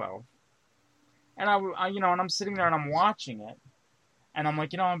Gaggers 12. And and I'm sitting there and I'm watching it. And I'm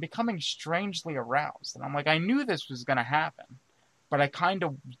like, I'm becoming strangely aroused. And I'm like, I knew this was going to happen. But I kind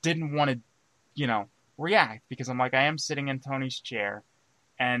of didn't want to, react. Because I'm like, I am sitting in Tony's chair.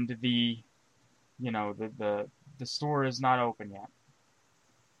 And the store is not open yet.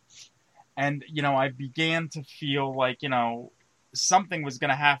 And, I began to feel like, something was going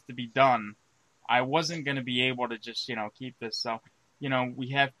to have to be done. I wasn't going to be able to just, keep this. So, we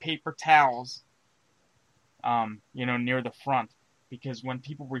have paper towels, near the front. Because when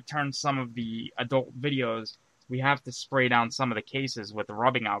people return some of the adult videos, we have to spray down some of the cases with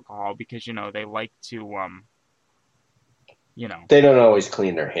rubbing alcohol because, they like to, They don't always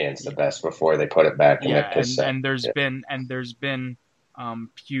clean their hands the best before they put it back in the cassette. And there's been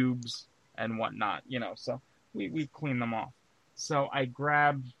pubes and whatnot, so we clean them off. So I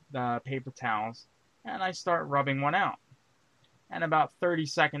grab the paper towels and I start rubbing one out. And about 30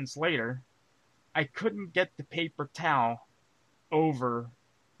 seconds later, I couldn't get the paper towel over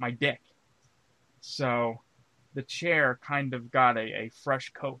my dick. So the chair kind of got a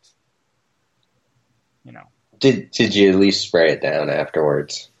fresh coat. Did you at least spray it down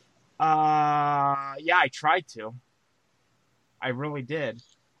afterwards? Yeah, I tried to. I really did.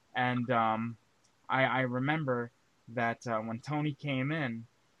 And I remember that when Tony came in,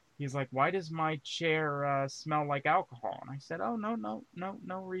 he's like, "Why does my chair smell like alcohol?" And I said, "Oh,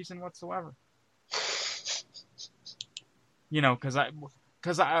 no reason whatsoever."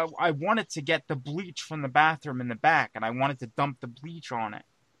 Because I wanted to get the bleach from the bathroom in the back, and I wanted to dump the bleach on it,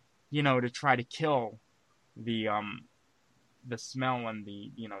 to try to kill the smell and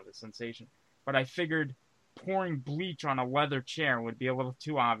the sensation. But I figured pouring bleach on a leather chair would be a little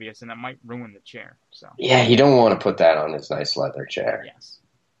too obvious, and it might ruin the chair. So yeah, you don't want to put that on his nice leather chair. Yes.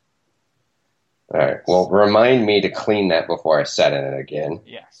 All right. Well, remind me to clean that before I set in it again.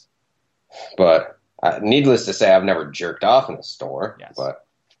 Yes. But needless to say, I've never jerked off in a store. Yes. But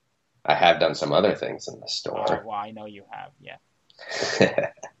I have done some other things in the store. Oh, well, I know you have. Yeah.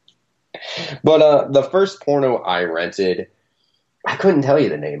 But the first porno I rented, I couldn't tell you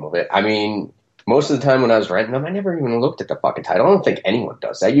the name of it. I mean, most of the time when I was renting them, I never even looked at the fucking title. I don't think anyone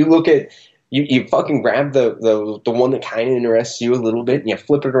does that. You look at, you fucking grab the one that kind of interests you a little bit, and you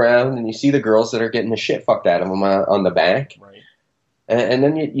flip it around, and you see the girls that are getting the shit fucked out of them on the back. Right. and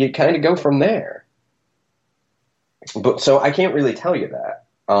then you kind of go from there. But so I can't really tell you that.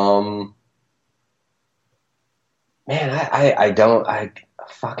 Man, I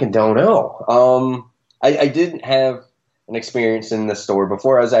fucking don't know. I didn't have an experience in the store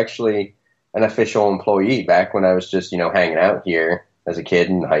before. I was actually an official employee back when I was just, hanging out here as a kid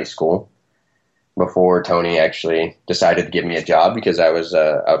in high school before Tony actually decided to give me a job because I was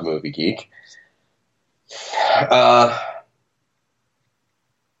a movie geek.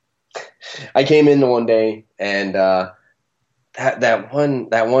 I came in one day and that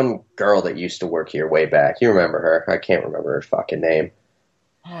one girl that used to work here way back. You remember her? I can't remember her fucking name.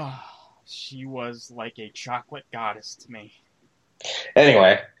 She was like a chocolate goddess to me.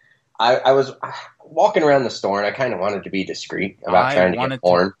 Anyway, I was walking around the store and I kind of wanted to be discreet about trying to get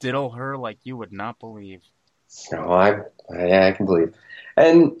porn. I wanted to diddle her like you would not believe. No, I can believe.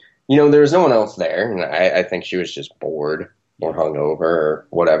 And there was no one else there, and I think she was just bored or hungover or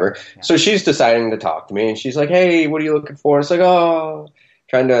whatever. Yeah. So she's deciding to talk to me, and she's like, "Hey, what are you looking for?" And it's like, "Oh,"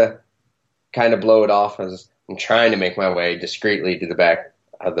 trying to kind of blow it off as I'm trying to make my way discreetly to the back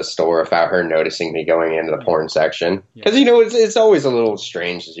of the store without her noticing me going into the porn section. Because it's always a little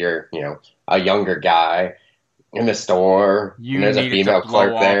strange as you're a younger guy in the store. And there's a female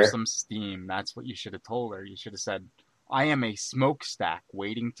clerk there. Some steam. That's what you should have told her. You should have said, "I am a smokestack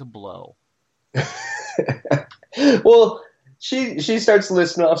waiting to blow." Well, she starts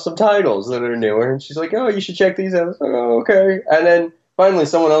listing off some titles that are newer, and she's like, "Oh, you should check these out." I was like, "Oh, okay." And then finally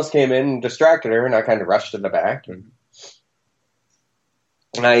someone else came in and distracted her, and I kind of rushed to the back. And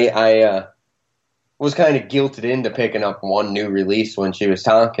I was kind of guilted into picking up one new release when she was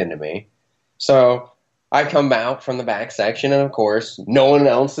talking to me. So I come out from the back section, and of course, no one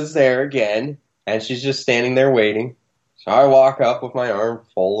else is there again, and she's just standing there waiting. So I walk up with my arm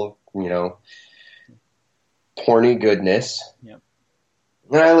full of, porny goodness. Yep.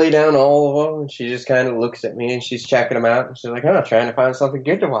 And I lay down all of them, and she just kind of looks at me, and she's checking them out. And she's like, "Oh, trying to find something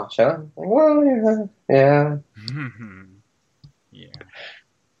good to watch, huh?" I'm like, "Well, yeah." Yeah.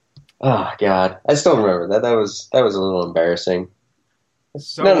 Oh, God. I still remember that. That was a little embarrassing.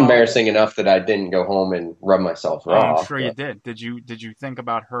 So, not embarrassing enough that I didn't go home and rub myself raw. I'm sure you did. Did you think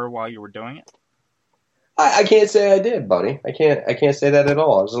about her while you were doing it? I can't say I did, buddy. I can't say that at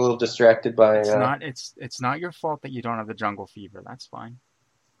all. I was a little distracted by. It's not your fault that you don't have the jungle fever. That's fine.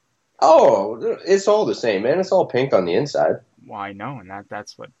 Oh, it's all the same, man. It's all pink on the inside. Well, I know, and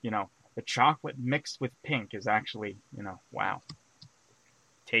that's what the chocolate mixed with pink is actually wow.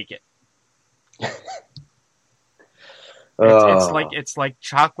 Take it. It's like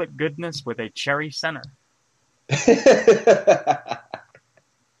chocolate goodness with a cherry center.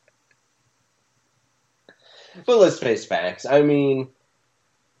 But let's face facts. I mean,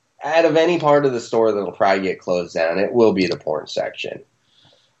 out of any part of the store that'll probably get closed down, it will be the porn section.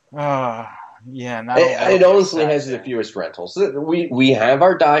 Yeah. It honestly has the fewest rentals. We have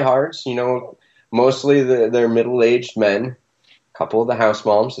our diehards, mostly they're middle-aged men. A couple of the house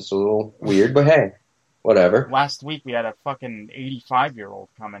moms. It's a little weird, but hey, whatever. Last week we had a fucking 85-year-old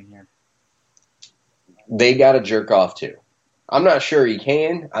come in here. They got to jerk off too. I'm not sure he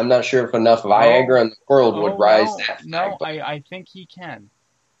can. I'm not sure if enough Viagra in the world would rise that. No, I think he can.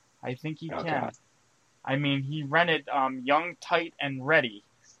 I think he can. God. I mean, he rented Young, Tight, and Ready,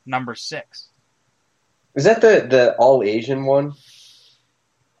 number 6. Is that the all-Asian one?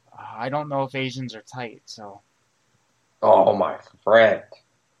 I don't know if Asians are tight, so... Oh, my friend.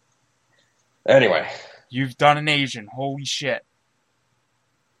 Anyway. You've done an Asian. Holy shit.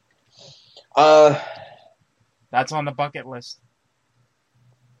 That's on the bucket list.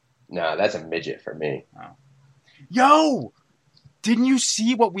 Nah, that's a midget for me. Oh. Yo! Didn't you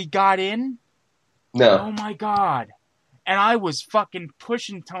see what we got in? No. Oh my god. And I was fucking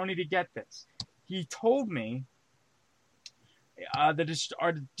pushing Tony to get this. He told me our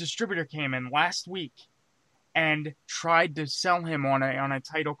distributor came in last week and tried to sell him on a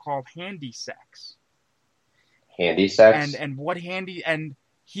title called Handy Sex. Handy Sex? And what handy... And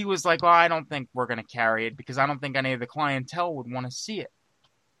he was like, "Well, I don't think we're going to carry it because I don't think any of the clientele would want to see it."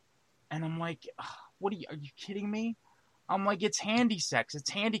 And I'm like, "What are you kidding me?" I'm like, "It's handy sex. It's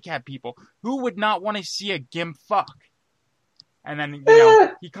handicapped people. Who would not want to see a gimp fuck?" And then,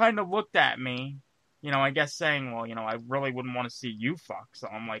 he kind of looked at me, I guess saying, "Well, I really wouldn't want to see you fuck." So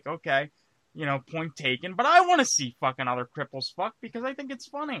I'm like, okay, point taken. But I want to see fucking other cripples fuck because I think it's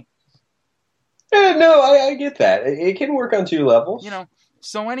funny. No, I get that. It can work on 2 levels.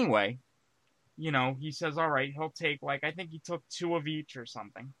 So anyway, he says, all right, he'll take, I think he took 2 of each or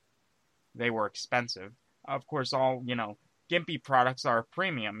something. They were expensive. Of course, all, Gimpy products are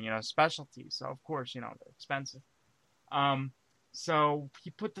premium, specialty. So, of course, they're expensive. So he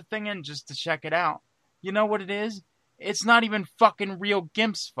put the thing in just to check it out. You know what it is? It's not even fucking real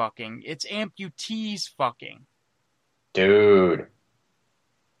gimps fucking. It's amputees fucking. Dude.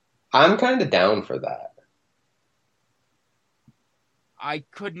 I'm kind of down for that. I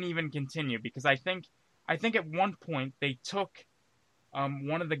couldn't even continue because I think at one point they took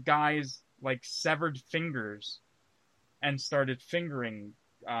one of the guy's like severed fingers and started fingering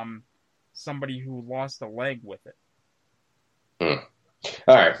somebody who lost a leg with it.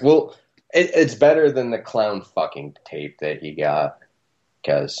 All right. Well, it's better than the clown fucking tape that he got,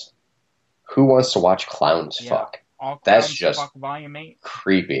 because who wants to watch clowns fuck? All Clowns That's just Fuck Volume 8.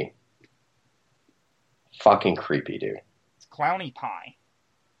 creepy. Fucking creepy, dude. It's clowny pie.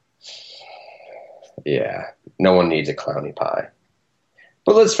 Yeah. No one needs a clowny pie.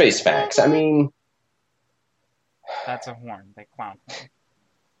 But let's face facts. I mean, That's a horn. They clown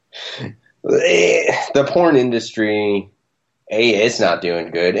horn. the porn industry, it's not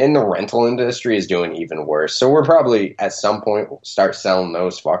doing good, and the rental industry is doing even worse. So we're probably at some point start selling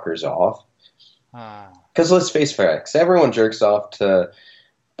those fuckers off. Because let's face facts, everyone jerks off to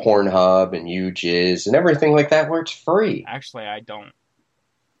Pornhub and UJizz and everything like that where it's free. Actually, I don't.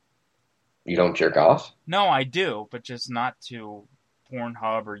 You don't jerk off? No, I do, but just not to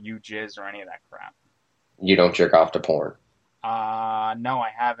Pornhub or UJizz or any of that crap. You don't jerk off to porn? No,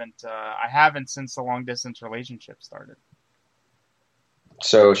 I haven't. I haven't since the long distance relationship started.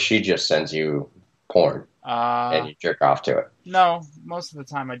 So she just sends you porn and you jerk off to it? No, most of the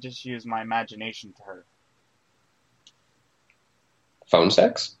time I just use my imagination to her. Phone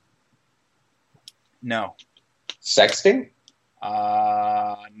sex? No. Sexting?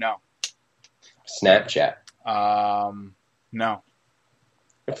 No. Snapchat? No.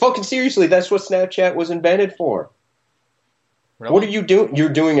 Fucking seriously, that's what Snapchat was invented for. Really? What are you doing? You're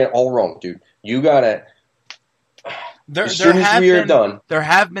doing it all wrong, dude. You gotta... As soon as we are done... There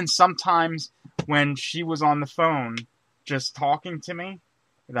have been some times when she was on the phone just talking to me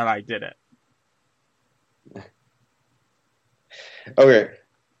that I did it. Okay.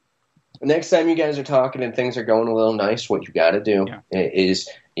 Next time you guys are talking and things are going a little nice, what you gotta do is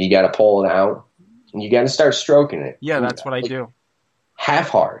you gotta pull it out and you gotta start stroking it. Yeah, that's what I do. Half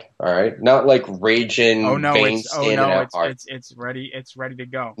hard, all right? Not like raging veins standing out hard. It's ready to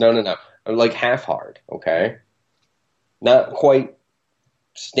go. No. Like half hard, okay? Not quite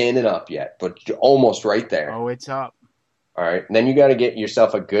standing up yet, but almost right there. Oh, it's up. All right. And then you got to get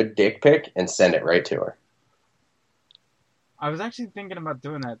yourself a good dick pic and send it right to her. I was actually thinking about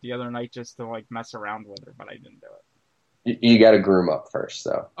doing that the other night just to like mess around with her, but I didn't do it. You got to groom up first,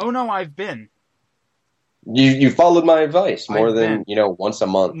 though. Oh no, I've been. You followed my advice more than once a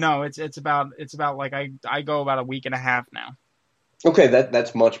month. No, it's about like I go about a week and a half now. Okay,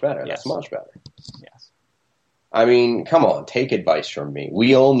 that's much better. Yes. That's much better. Yes. I mean, come on, take advice from me.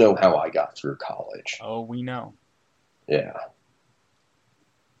 We all know how I got through college. Oh, we know. Yeah.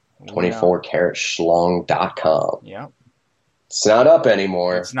 24caratschlong.com. Yep. It's not up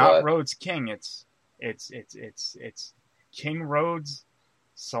anymore. It's not Rhodes King. It's King Rhodes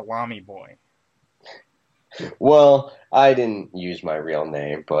Salami Boy. Well, I didn't use my real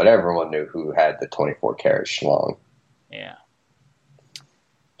name, but everyone knew who had the 24-carat schlong. Yeah.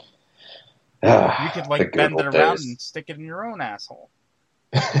 You could like bend it around and stick it in your own asshole.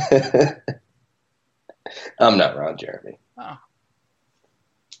 I'm not Ron Jeremy. Oh.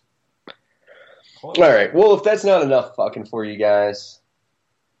 All right. Well, if that's not enough fucking for you guys,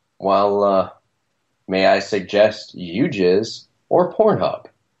 well, may I suggest UJizz or Pornhub?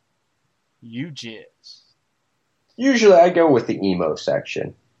 UJizz. Usually I go with the emo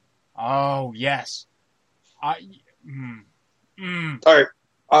section. Oh, yes. All right.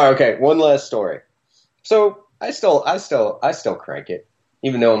 Okay, one last story. So I still crank it,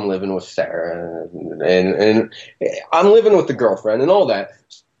 even though I'm living with Sarah and I'm living with the girlfriend and all that.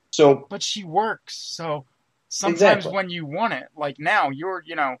 So, but she works, so sometimes exactly. When you want it, like now, you're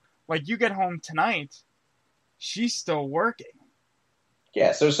like you get home tonight, she's still working.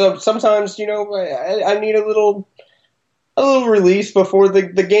 Yeah, so sometimes I need a little release before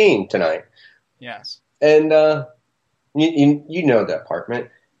the game tonight. Yes, and you know the apartment.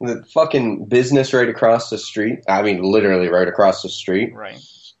 The fucking business right across the street. I mean, literally right across the street. Right.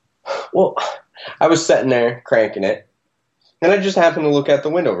 Well, I was sitting there cranking it, and I just happened to look out the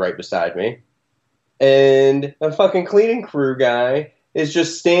window right beside me, and a fucking cleaning crew guy is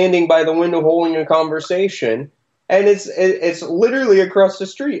just standing by the window holding a conversation, and it's literally across the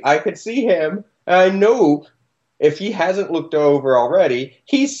street. I could see him, and I know if he hasn't looked over already,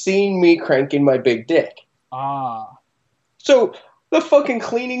 he's seen me cranking my big dick. Ah. So The fucking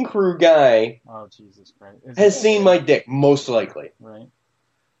cleaning crew guy Oh, Jesus Christ. has seen my dick, most likely. Right.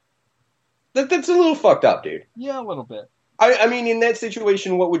 That's a little fucked up, dude. Yeah, a little bit. I mean, in that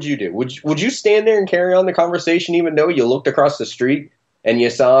situation, what would you do? Would you stand there and carry on the conversation even though you looked across the street and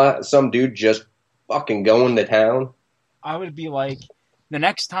you saw some dude just fucking going to town? I would be like, the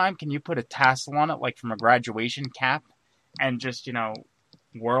next time, can you put a tassel on it, like from a graduation cap, and just,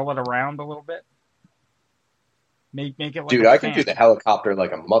 whirl it around a little bit? Make it like Dude, a I fan. could do the helicopter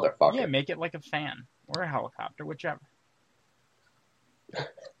like a motherfucker. Yeah, make it like a fan. Or a helicopter, whichever.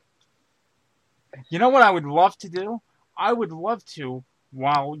 You know what I would love to do? I would love to,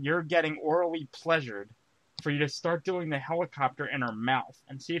 while you're getting orally pleasured, for you to start doing the helicopter in her mouth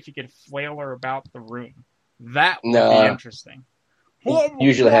and see if you could flail her about the room. That would be interesting.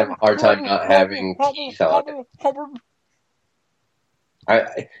 Usually have a hard time not having teeth on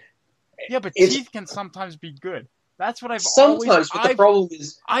it. Yeah, but teeth can sometimes be good. That's what I've sometimes, but the problem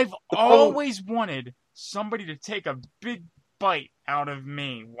is... I've always wanted somebody to take a big bite out of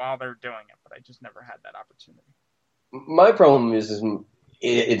me while they're doing it, but I just never had that opportunity. My problem is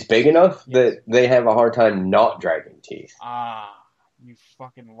it's big enough that they have a hard time not dragging teeth. Ah, you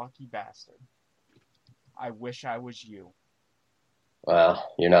fucking lucky bastard. I wish I was you.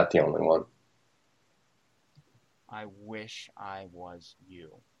 Well, you're not the only one. I wish I was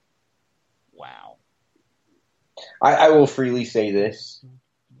you. Wow. I will freely say this.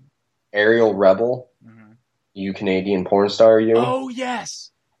 Ariel Rebel, you Canadian porn star, you. Oh,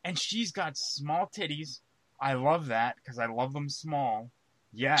 yes! And she's got small titties. I love that, because I love them small.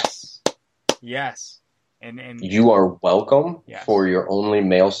 Yes. Yes. And you are welcome yes. for your only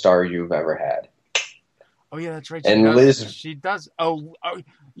male star you've ever had. Oh, yeah, that's right. She does. Oh,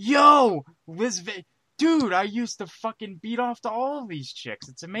 yo! Liz... Dude, I used to fucking beat off to all of these chicks.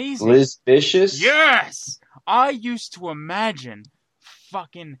 It's amazing. Liz Vicious? Yes! I used to imagine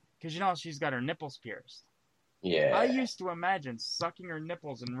fucking... Because, she's got her nipples pierced. Yeah. I used to imagine sucking her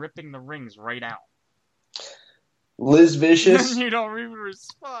nipples and ripping the rings right out. Liz Vicious? You don't even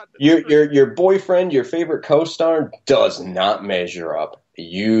respond. Your boyfriend, your favorite co-star, does not measure up.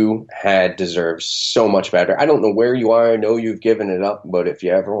 You had deserved so much better. I don't know where you are. I know you've given it up, but if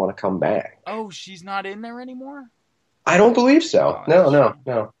you ever want to come back. Oh, she's not in there anymore? I don't believe so. Oh,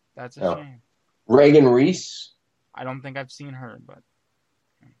 No. That's a shame. Reagan Reese? I don't think I've seen her, but...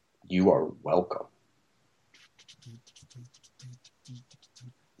 You are welcome.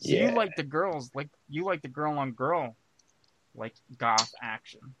 So you like the girls, you like the girl on girl, goth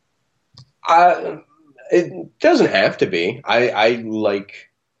action. It doesn't have to be. I like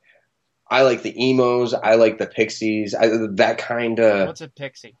the emos. I like the pixies. That kind of. What's a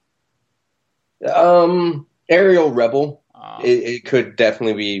pixie? Aerial Rebel. It could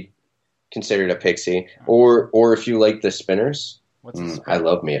definitely be considered a pixie. Or if you like the spinners. What's a spinner? I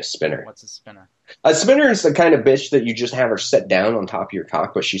love me a spinner. What's a spinner? A spinner is the kind of bitch that you just have her set down on top of your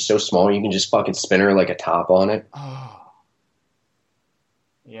cock, but she's so small you can just fucking spin her like a top on it. Oh.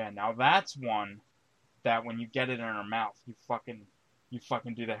 Yeah, now that's one that when you get it in her mouth, you fucking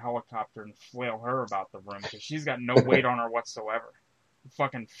do the helicopter and flail her about the room because she's got no weight on her whatsoever. You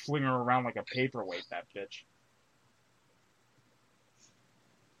fucking fling her around like a paperweight, that bitch.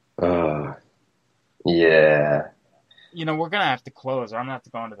 Yeah. We're going to have to close, or I'm going to have to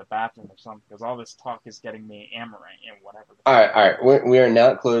go into the bathroom or something, because all this talk is getting me amoring and whatever. All right. We are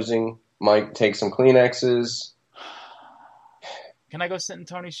not closing. Mike, take some Kleenexes. Can I go sit in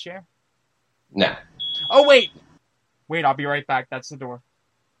Tony's chair? No. Oh, wait! Wait, I'll be right back. That's the door.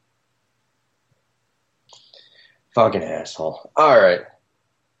 Fucking asshole. All right.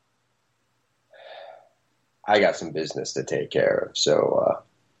 I got some business to take care of, so...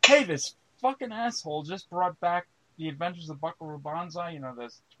 Hey, this fucking asshole just brought back The Adventures of Buckaroo Banzai,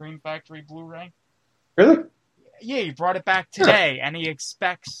 the Scream Factory Blu-ray. Really? Yeah, he brought it back today, and he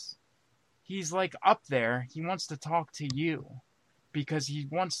expects... He's, up there. He wants to talk to you. Because he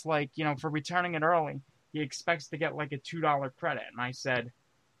wants, for returning it early, he expects to get, a $2 credit. And I said,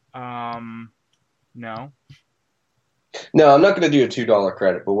 no. No, I'm not going to do a $2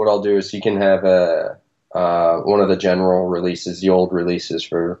 credit, but what I'll do is he can have one of the general releases, the old releases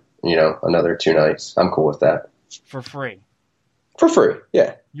for, another 2 nights. I'm cool with that. For free? For free,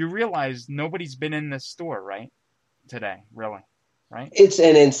 yeah. You realize nobody's been in this store, right? Today, really, right? It's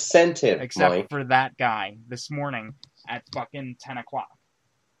an incentive, Except Mike. for that guy this morning at fucking 10 o'clock.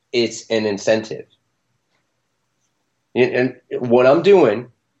 It's an incentive. And what I'm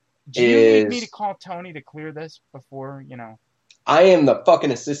doing Do you need me to call Tony to clear this before, I am the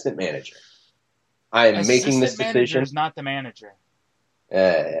fucking assistant manager. I am making this decision. Assistant manager is not the manager.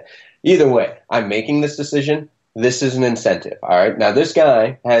 Either way, I'm making this decision. this is an incentive. All right. Now, this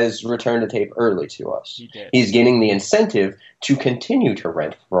guy has returned a tape early to us. He did. He's getting the incentive to continue to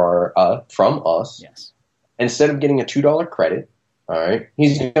rent from us. Yes. Instead of getting a $2 credit, all right,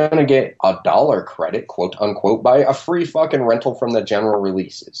 he's going to get a $1 credit, quote unquote, by a free fucking rental from the general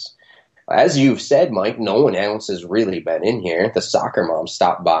releases. As you've said, Mike, no one else has really been in here. The soccer mom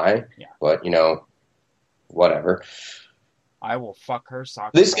stopped by, but, whatever. I will fuck her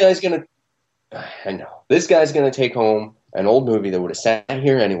soccer. This guy's going to... I know. This guy's going to take home an old movie that would have sat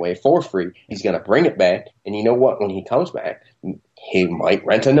here anyway for free. He's going to bring it back, and you know what? When he comes back, he might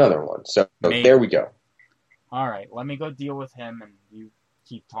rent another one. So there we go. All right, let me go deal with him, and you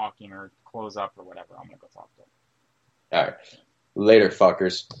keep talking or close up or whatever. I'm going to go talk to him. All right. Later,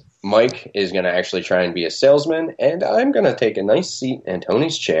 fuckers. Mike is going to actually try and be a salesman, and I'm going to take a nice seat in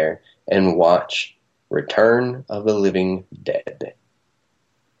Tony's chair and watch Return of the Living Dead.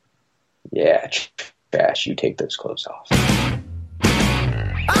 Yeah, trash, you take those clothes off. Break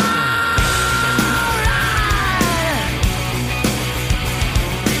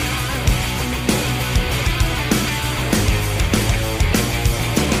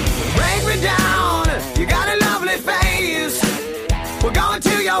me down, you got a lovely face. We're going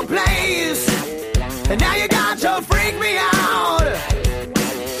to your place, and now you got to freak me out.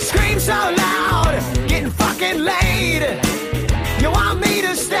 Scream so loud, getting fucking laid. You want me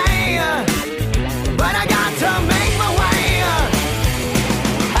to stay, but I got to make my way.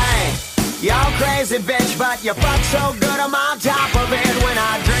 Hey, y'all crazy bitch, but you fuck so good I'm on top of it when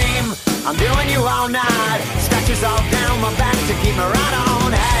I dream. I'm doing you all night, scratches all down my back to keep me right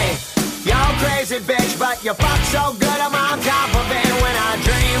on. Hey, y'all crazy bitch, but you fuck so good I'm on top of it when I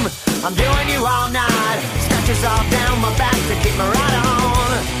dream. I'm doing you all night, scratches all down my back to keep me right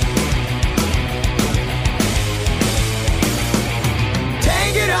on.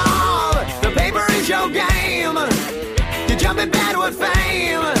 Take it all, the paper is your game. You jump in bed with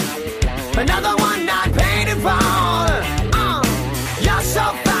fame. Another one not paid in full. You're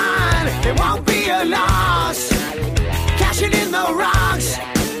so fine, it won't be a loss. Cashing in the rocks,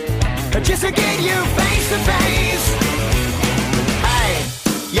 just to get you face to face. Hey,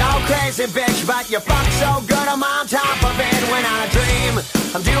 y'all crazy bitch, but you fuck so good I'm on top of it when I dream.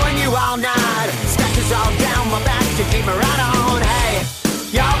 I'm doing you all night, scratches all down my back to keep me right on. Hey,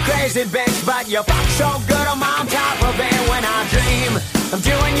 y'all crazy bitch, but you fuck so good I'm on top of it when I dream. I'm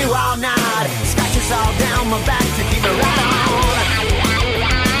doing you all night, scratches all down my back to keep me right on.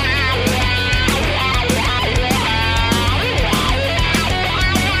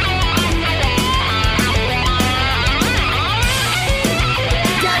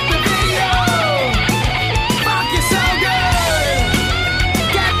 Get the video, fuck you so good.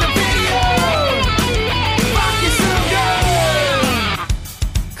 Get the video, fuck you so good.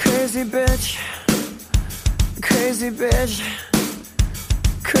 Crazy bitch, crazy bitch,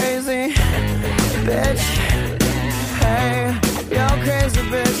 crazy bitch. Hey, you're crazy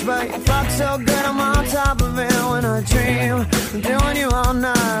bitch, but you fuck so good I'm on top of it when I dream. I'm doing you all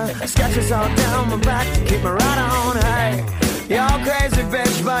night, scratches all down my back to keep me right on. Hey, you're crazy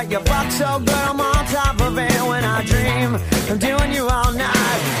bitch, but you fuck so good I'm on top of it when I dream. I'm doing you all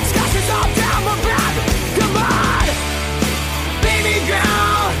night, scratches all down my back. Come on, baby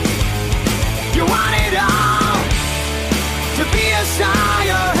girl, you want it all. To be a star,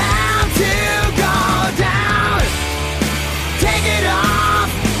 you have to go down. Take it off,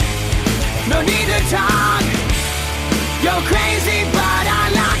 no need to talk. You're crazy, but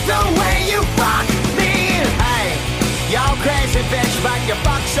I like the way you fuck me. Hey, you're crazy bitch, but you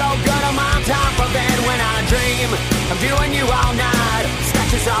fuck so good I'm on top of it when I dream. I'm doing you all night,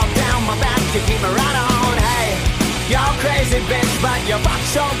 scratches all down my back to keep me right on. Hey, you're crazy bitch, but you fuck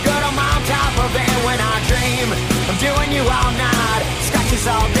so good I'm on top of it when I dream. I'm doing you all night, scratches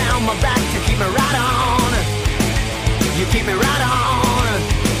all down my back to keep me right on. You keep me right on.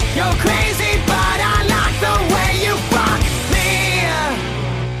 You're crazy, but I like the way you fuck me.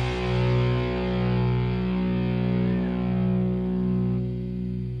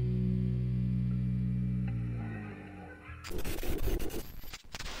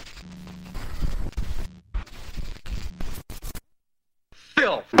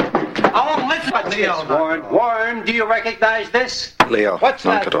 Filth. I won't listen to this, Warren. Warren, do you recognize this? Leo, What's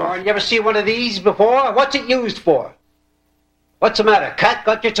knock that, it off. Warren? You ever see one of these before? What's it used for? What's the matter? Cat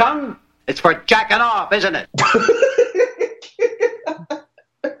got your tongue? It's for jacking off, isn't it?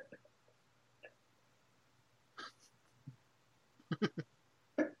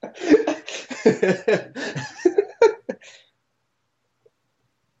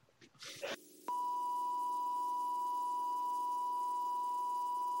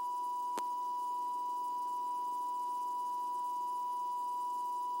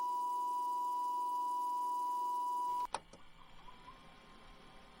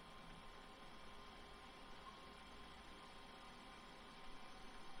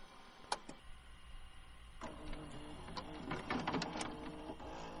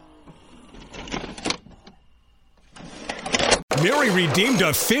 Mary redeemed a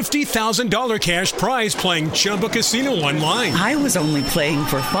 $50,000 cash prize playing Chumba Casino online. I was only playing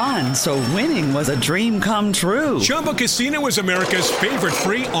for fun, so winning was a dream come true. Chumba Casino is America's favorite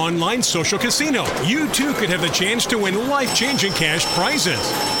free online social casino. You too could have the chance to win life-changing cash prizes.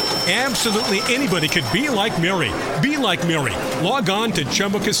 Absolutely anybody could be like Mary. Be like Mary. Log on to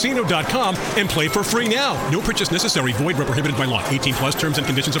ChumbaCasino.com and play for free now. No purchase necessary. Void where prohibited by law. 18 plus terms and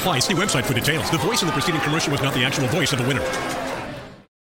conditions apply. See website for details. The voice in the preceding commercial was not the actual voice of the winner.